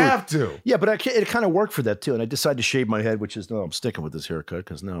Southern food. You have to. Yeah, but it kind of worked for that too. And I decided to shave my head, which is, no, I'm sticking with this haircut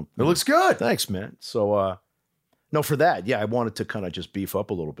because now it looks good. Thanks, man. So, no, for that, yeah, I wanted to kind of just beef up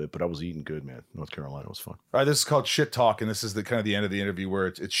a little bit, but I was eating good, man. North Carolina was fun. All right, this is called Shit Talk, and this is the kind of the end of the interview where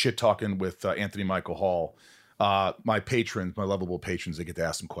it's shit talking with Anthony Michael Hall. My patrons, my lovable patrons, they get to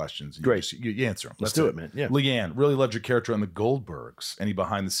ask some questions. Great. You answer them. Let's do it, man. Yeah. Leanne, really loved your character on The Goldbergs. Any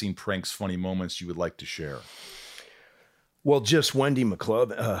behind-the-scene pranks, funny moments you would like to share? Well, just Wendy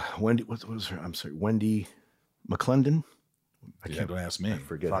McClellan. What was her? I'm sorry, Wendy McClendon. Don't ask me. I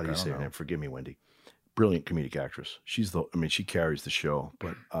forget how you say her name. Forgive me, Wendy. Brilliant comedic actress. She carries the show.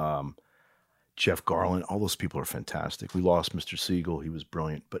 But Jeff Garland, all those people are fantastic. We lost Mr. Siegel. He was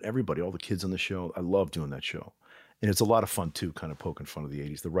brilliant. But everybody, all the kids on the show, I love doing that show. And it's a lot of fun, too, kind of poking fun of the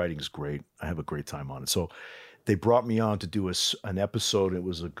 80s. The writing is great. I have a great time on it. So They brought me on to do an episode. It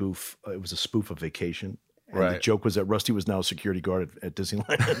was a goof. It was a spoof of Vacation. And the Right. joke was that Rusty was now a security guard at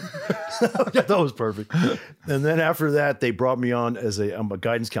Disneyland. That was perfect. And then after that, they brought me on as I'm a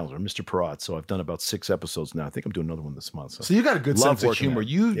guidance counselor, Mr. Perrott. So I've done about 6 episodes now. I think I'm doing another one this month. So you got a good Love sense of working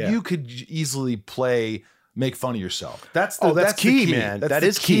humor. there. You could easily make fun of yourself. That's the, that's the key, man. That's That the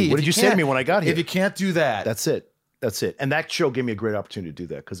is key. What If did you say to can't- me when I got here? If you can't do that, That's it. That's it. And that show gave me a great opportunity to do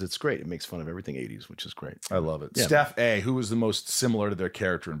that because it's great. It makes fun of everything 80s, which is great. I love it. Yeah. Steph A, who was the most similar to their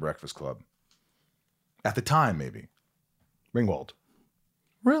character in Breakfast Club? At the time, maybe. Ringwald.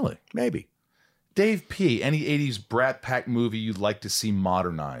 Really? Maybe. Dave P, any 80s Brat Pack movie you'd like to see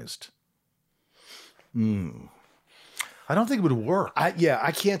modernized? I don't think it would work.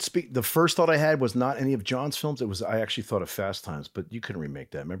 I can't speak. The first thought I had was not any of John's films. I actually thought of Fast Times, but you couldn't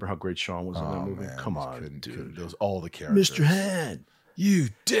remake that. Remember how great Sean was in that movie? Man, Come just on, couldn't do dude. those all the characters. Mr. Hand. You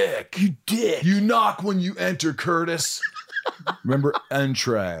dick. You dick. You knock when you enter, Curtis. Remember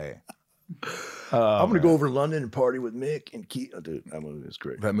Entree. I'm going to go over to London and party with Mick and Keith. Oh, dude, that movie is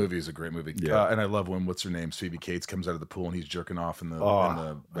great. That movie is a great movie. Yeah. And I love when, what's her name, Phoebe Cates comes out of the pool and he's jerking off in the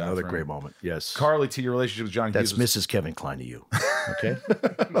Another bathroom. great moment. Yes. Carly, to your relationship with John That's Hughes. Mrs. Kevin Kline to you. Okay?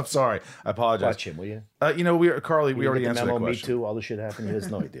 I'm sorry. I apologize. Watch him, will you? Carly, we already answered that Me question. Too, all this shit happened. He has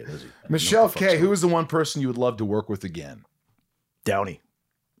no idea, does he? Michelle No, what the fuck's K, who is the one person you would love to work with again? Downey.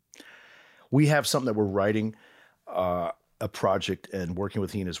 We have something that we're writing, a project, and working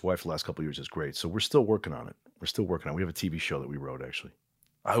with he and his wife the last couple of years is great. So we're still working on it. We have a TV show that we wrote, actually.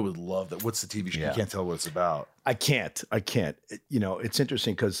 I would love that. What's the TV show? Yeah. You can't tell what it's about. I can't. It's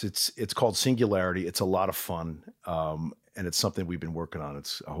interesting because it's called Singularity. It's a lot of fun, and it's something we've been working on.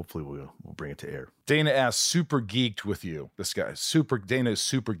 Hopefully we'll bring it to air. Dana asks, super geeked with you. This guy, Dana is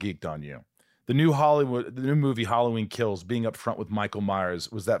super geeked on you. The new movie Halloween Kills, being up front with Michael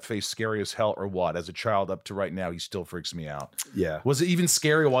Myers, was that face scary as hell or what? As a child up to right now, he still freaks me out. Yeah. Was it even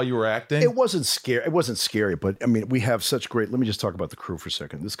scary while you were acting? It wasn't scary, but I mean, we have such great. Let me just talk about the crew for a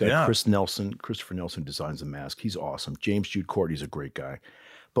second. This guy, Yeah. Christopher Nelson, designs the mask. He's awesome. James Jude Courtney's a great guy.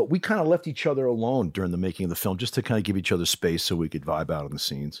 But we kind of left each other alone during the making of the film just to kind of give each other space so we could vibe out on the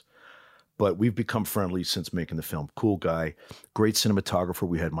scenes. But we've become friendly since making the film. Cool guy, great cinematographer.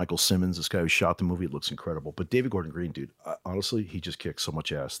 We had Michael Simmons, this guy who shot the movie. It looks incredible. But David Gordon Green, dude, honestly, he just kicks so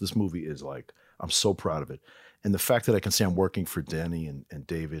much ass. This movie is like, I'm so proud of it. And the fact that I can say I'm working for Danny and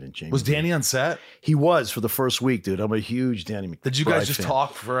David and James. Was Danny on set? He was for the first week, dude. I'm a huge Danny McBride Did you guys just fan.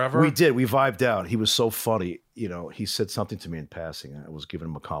 talk forever? We did. We vibed out. He was so funny. You know, he said something to me in passing. I was giving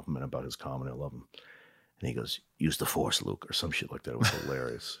him a compliment about his comedy. I love him. And he goes, use the force, Luke, or some shit like that. It was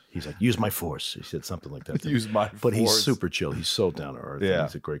hilarious. He's like, use my force. He said something like that. to me. Use my But he's force. super chill. He's so down to earth. Yeah.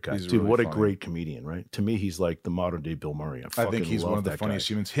 He's a great guy. He's Dude, really what a funny. great comedian, right? To me, he's like the modern day Bill Murray. I think he's one of the funniest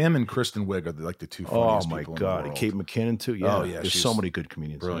humans. Him and Kristen Wiig are like the two Oh funniest my people in God. the And world. Kate McKinnon too. Yeah. Oh, yeah, There's she's so many good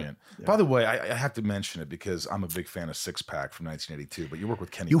comedians. Brilliant. Yeah. By the way, I have to mention it because I'm a big fan of Six Pack from 1982, but you work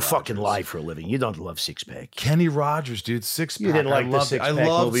with Kenny You Rogers. fucking lie for a living. You don't love Six Pack. Kenny Rogers, dude, Six Pack. You didn't like I the loved Six it. Pack I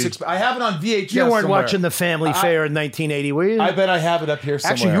love movies? Six Pack. I have it on VHS. You weren't somewhere. watching the Family Fair in 1980, were you? I bet I have it up here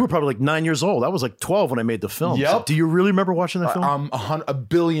somewhere. Actually, you were probably like 9 years old. I was like 12 when I made the film. Yep. So do you really remember watching that film? A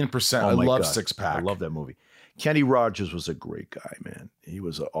billion percent. I my love God. Six Pack. I love that movie. Kenny Rogers was a great guy, man. He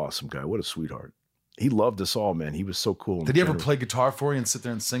was an awesome guy. What a sweetheart. He loved us all, man. He was so cool. and Did he ever generous. play guitar for you and sit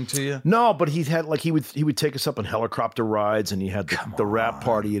there and sing to you? No, but he had like he would take us up on helicopter rides, and he had the rap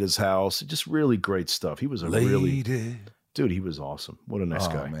party at his house. Just really great stuff. He was a really dude. He was awesome. What a nice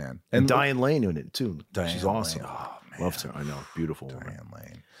Oh, guy, man. And And Diane Lane in it too. Diane She's awesome. Lane. Oh, man. Loved her. I know, beautiful woman. Diane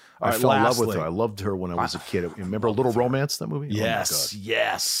Lane. I All right, fell in love with lastly- her. I loved her when I was a kid. Remember A Little Romance? That movie? Yes, Oh my God.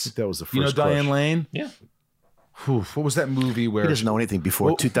 yes. That was the first. You know Diane crush. Lane? Yeah. Whew, what was that movie where He doesn't know anything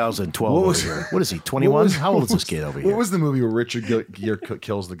before What- 2012. what was- over here. What is he? 21? was- How old is this kid over here? What was the movie where Richard Gere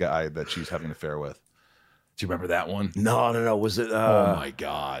kills the guy that she's having an affair with? Do you remember that one? No. Was it? Oh my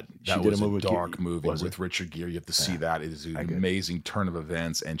God, she that did a was a movie with dark you- movie was with it? Richard Gere. You have to see that. It is an amazing turn of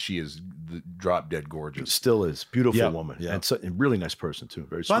events, and she is drop dead gorgeous. Still is beautiful Yeah, woman, yeah. and a really nice person too.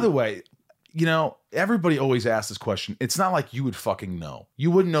 Very. By sweet. the way, you know everybody always asks this question. It's not like you would fucking know.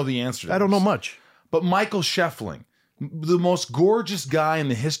 You wouldn't know the answer to I don't know this. much. But Michael Scheffling, the most gorgeous guy in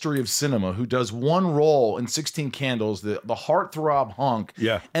the history of cinema, who does one role in 16 Candles, the heartthrob hunk,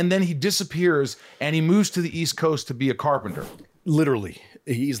 Yeah. and then he disappears and he moves to the East Coast to be a carpenter. Literally,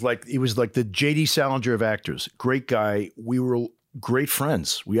 he was like the J.D. Salinger of actors. Great guy. We were great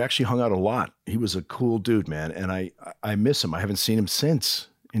friends. We actually hung out a lot. He was a cool dude, man, and I miss him. I haven't seen him since.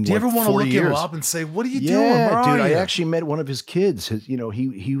 In Do you like ever want to 40 look years. him up and say, "What are you doing, Yeah, Where dude. are I you?" actually met one of his kids.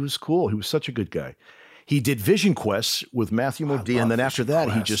 He was cool. He was such a good guy. He did Vision Quest with Matthew Modine, and then after that,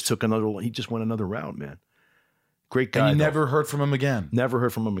 he just took another. He just went another route, man. Great guy. And you though. never heard from him again. Never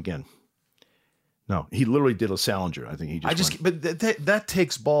heard from him again. No, he literally did a Salinger. I think he just. But that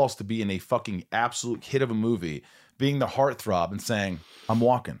takes balls to be in a fucking absolute hit of a movie, being the heartthrob and saying, "I'm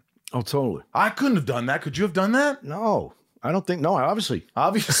walking." Oh, totally. I couldn't have done that. Could you have done that? No, I don't think. No, I obviously didn't.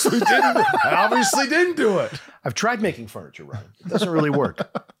 I obviously didn't do it. I've tried making furniture, Ryan. It doesn't really work.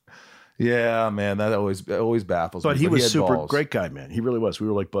 Yeah, man, that always baffles me. But he was had super balls. great guy, man. He really was. We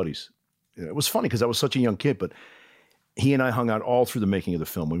were like buddies. It was funny because I was such a young kid, but he and I hung out all through the making of the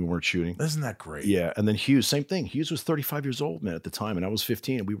film when we weren't shooting. Isn't that great? Yeah, and then Hughes, same thing. Hughes was 35 years old, man, at the time, and I was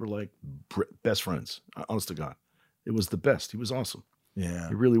 15, and we were like best friends. Honest to God, it was the best. He was awesome. Yeah,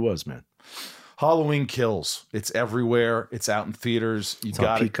 He really was, man. Halloween Kills. It's everywhere. It's out in theaters. You on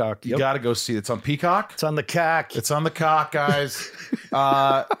got Peacock. You Yep. got to go see it. It's on Peacock. It's on the cock. It's on the cock, guys.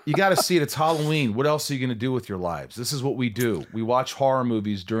 You got to see it. It's Halloween. What else are you going to do with your lives? This is what we do. We watch horror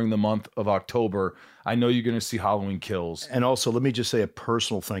movies during the month of October. I know you're going to see Halloween Kills. And also, let me just say a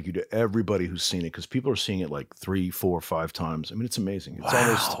personal thank you to everybody who's seen it, because people are seeing it like 3, 4, 5 times. I mean, it's amazing.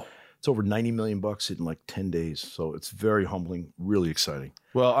 It's it's over $90 million hit in like 10 days. So it's very humbling, really exciting.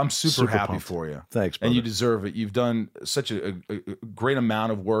 Well, I'm super happy pumped. for you. Thanks, brother. And you deserve it. You've done such a great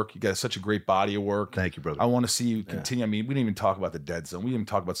amount of work. You got such a great body of work. Thank you, brother. I want to see you continue. I mean, we didn't even talk about the Dead Zone. We didn't even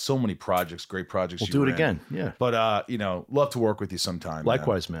talk about so many projects, great projects. We'll you do were it in. again. Yeah. But love to work with you sometime.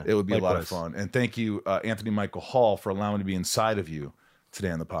 Likewise, man. It would be a lot of Likewise. fun. And thank you, Anthony Michael Hall, for allowing me to be inside of you today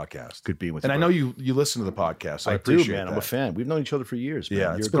on the podcast. Good being with and you. And I brother. know you listen to the podcast. So I I appreciate do, man. that. I'm a fan. We've known each other for years, man. Yeah,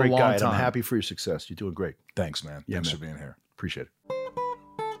 You're it's a been a great long guy, and time. I'm happy for your success. You're doing great. Thanks, man. Yeah, Thanks man. for being here. Appreciate it.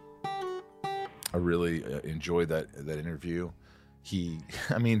 I really enjoyed that interview.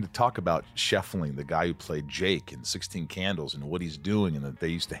 Talk about Scheffling, the guy who played Jake in 16 Candles, and what he's doing, and that they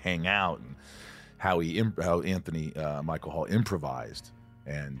used to hang out, and how Anthony Michael Hall improvised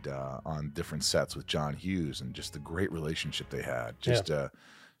and on different sets with John Hughes, and just the great relationship they had. Just a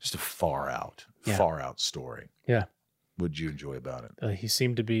far out story. Yeah. What'd you enjoy about it? He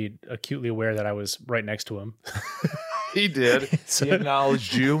seemed to be acutely aware that I was right next to him. He did. So- He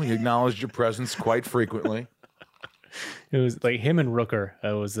acknowledged you. He acknowledged your presence quite frequently. It was like him and Rooker.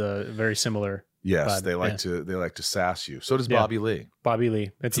 Was very similar. Yes, vibe. they like to sass you. So does Yeah. Bobby Lee. Bobby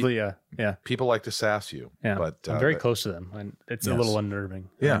Lee. It's yeah. People like to sass you. Yeah. But I'm very close to them, and it's a Yes. little unnerving.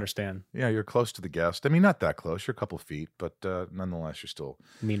 I Yeah. understand. Yeah, you're close to the guest. I mean, not that close. You're a couple feet, but nonetheless, you're still.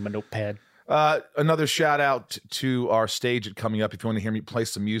 Need my notepad. Another shout out to our stage at Coming Up. If you want to hear me play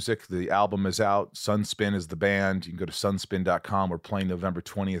some music, the album is out. Sunspin is the band. You can go to sunspin.com. We're playing November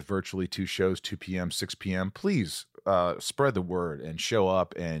 20th virtually, 2 shows, 2 p.m., 6 p.m. Please spread the word and show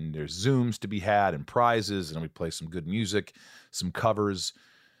up. And there's Zooms to be had and prizes. And we play some good music, some covers.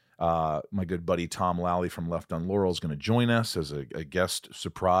 My good buddy Tom Lally from Left on Laurel is going to join us as a guest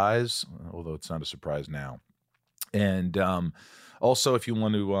surprise, although it's not a surprise now. And also, if you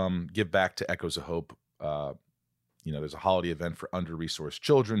want to give back to Echoes of Hope, there's a holiday event for under-resourced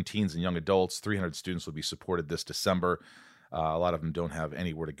children, teens, and young adults. 300 students will be supported this December. A lot of them don't have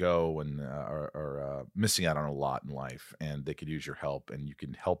anywhere to go and are missing out on a lot in life, and they could use your help. And you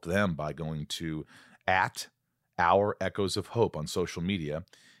can help them by going to @Our Echoes of Hope on social media,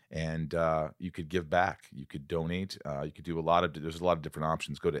 and you could give back. You could donate. You could do there's a lot of different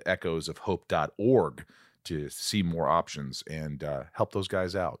options. Go to echoesofhope.org to see more options and help those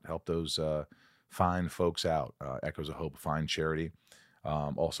guys out. Help those fine folks out. Echoes of Hope, fine charity.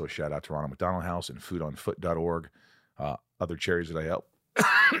 Also, a shout out to Ronald McDonald House and foodonfoot.org. Other charities that I help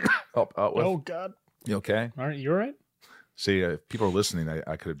out with. Oh God. You okay? All right, you all right? See, if people are listening,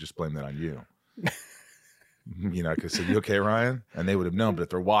 I could have just blamed that on you. I could have said, "You okay, Ryan?" And they would have known. But if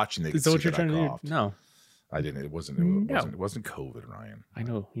they're watching, they could Is that see what you're that trying I to do? coughed. No, I didn't. It wasn't COVID, Ryan. I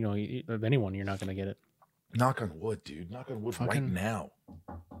know. Of anyone, you're not going to get it. Knock on wood, dude. Knock on wood right Fucking- now.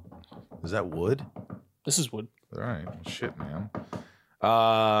 Is that wood? This is wood. All right. Well, shit, man.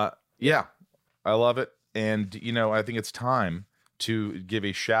 Yeah, I love it. And, I think it's time to give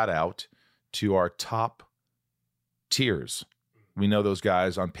a shout out to our top tiers. We know those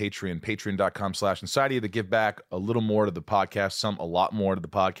guys on Patreon, patreon.com/Insidia. They give back a little more to the podcast, some a lot more to the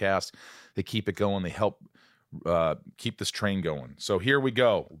podcast. They keep it going. They help keep this train going. So here we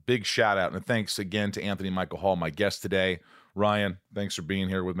go. Big shout out. And thanks again to Anthony Michael Hall, my guest today. Ryan, thanks for being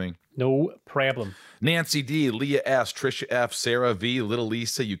here with me. No problem. Nancy D, Leah S, Trisha F, Sarah V, Little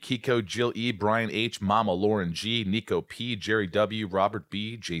Lisa, Yukiko, Jill E, Brian H, Mama Lauren G, Nico P, Jerry W, Robert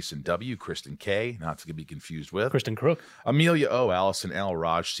B, Jason W, Kristen K, not to be confused with, Kristen Crook. Amelia O, Allison L,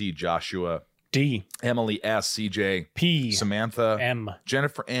 Raj C, Joshua D. Emily S, CJ P. Samantha M.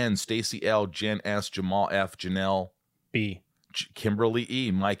 Jennifer N, Stacy L, Jen S, Jamal F, Janelle B. Kimberly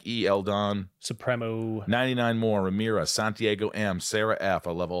E, Mike E, Eldon, Supremo. 99 more, Ramira, Santiago M, Sarah F.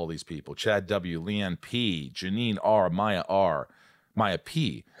 I love all these people. Chad W, Leanne P, Janine R, Maya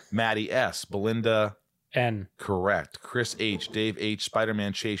P, Maddie S, Belinda N. Correct. Chris H, Dave H,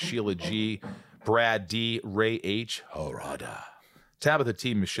 Spider-Man Chase, Sheila G, Brad D, Ray H, Harada. Tabitha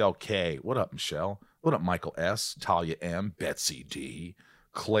T, Michelle K. What up, Michelle? What up, Michael S, Talia M, Betsy D,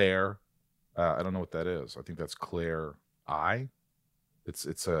 Claire. I don't know what that is. I think that's Claire I. It's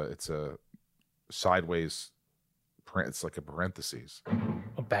a sideways print. It's like a parentheses.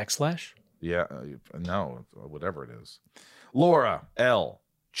 A backslash? Yeah, no, whatever it is. Laura L,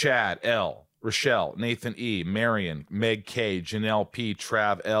 Chad L, Rochelle, Nathan E, Marion, Meg K, Janelle P,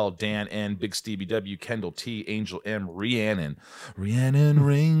 Trav L, Dan N, Big Stevie W, Kendall T, Angel M, Rhiannon. Rhiannon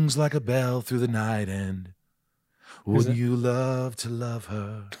rings like a bell through the night end. Wouldn't you love to love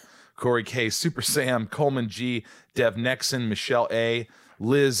her? Corey K, Super Sam, Coleman G, Dev Nexon, Michelle A,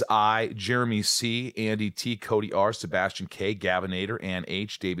 Liz I, Jeremy C, Andy T, Cody R, Sebastian K, Gavinator, Ann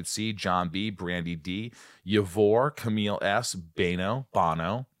H, David C, John B, Brandy D, Yavor, Camille S, Bono.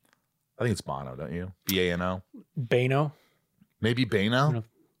 I think it's Bono, don't you? B-A-N-O. Bano. Maybe Bano.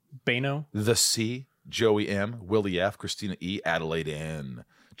 Bano. The C, Joey M, Willie F, Christina E, Adelaide N,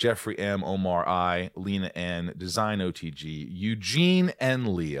 Jeffrey M, Omar I, Lena N, Design OTG, Eugene and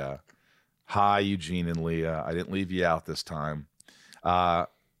Leah. Hi, Eugene and Leah. I didn't leave you out this time. I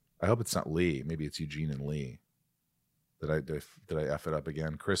hope it's not Lee. Maybe it's Eugene and Lee. Did I F it up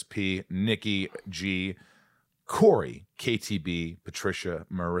again? Chris P, Nikki G, Corey, KTB, Patricia,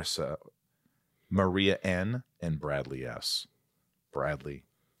 Marissa, Maria N, and Bradley S. Bradley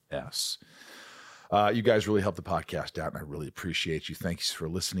S. You guys really helped the podcast out, and I really appreciate you. Thanks for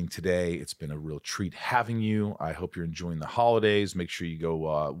listening today. It's been a real treat having you. I hope you're enjoying the holidays. Make sure you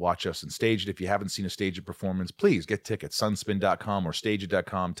go watch us and stage it. If you haven't seen a Stage It performance, please get tickets, sunspin.com or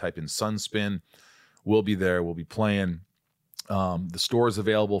stageit.com. Type in Sunspin. We'll be there. We'll be playing. The store is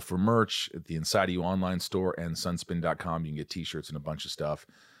available for merch at the Inside of You online store and sunspin.com. You can get t-shirts and a bunch of stuff.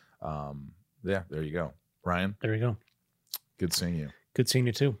 Yeah, there you go. Ryan? There you go. Good seeing you. Good seeing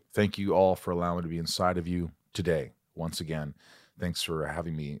you too. Thank you all for allowing me to be inside of you today. Once again, thanks for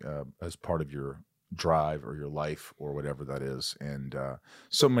having me as part of your drive or your life or whatever that is. And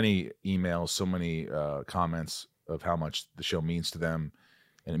so many emails, so many comments of how much the show means to them.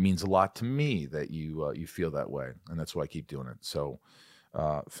 And it means a lot to me that you feel that way. And that's why I keep doing it. So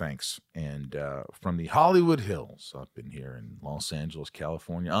thanks. And from the Hollywood Hills up in here in Los Angeles,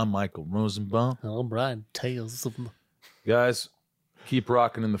 California, I'm Michael Rosenbaum. All right. Tales of... Guys, keep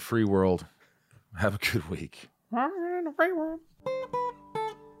rocking in the free world. Have a good week. In the free world.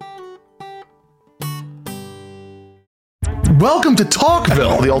 Welcome to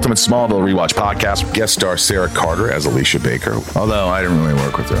Talkville, the ultimate Smallville rewatch podcast. Guest star Sarah Carter as Alicia Baker, although I didn't really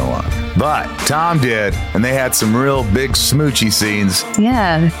work with her a lot. But Tom did, and they had some real big smoochy scenes.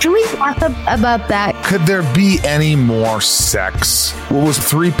 Yeah. Can we talk about that? Could there be any more sex? What was a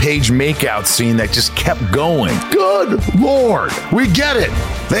 3-page makeout scene that just kept going? Good Lord, we get it.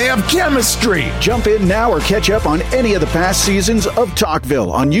 They have chemistry. Jump in now or catch up on any of the past seasons of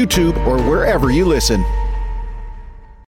Talkville on YouTube or wherever you listen.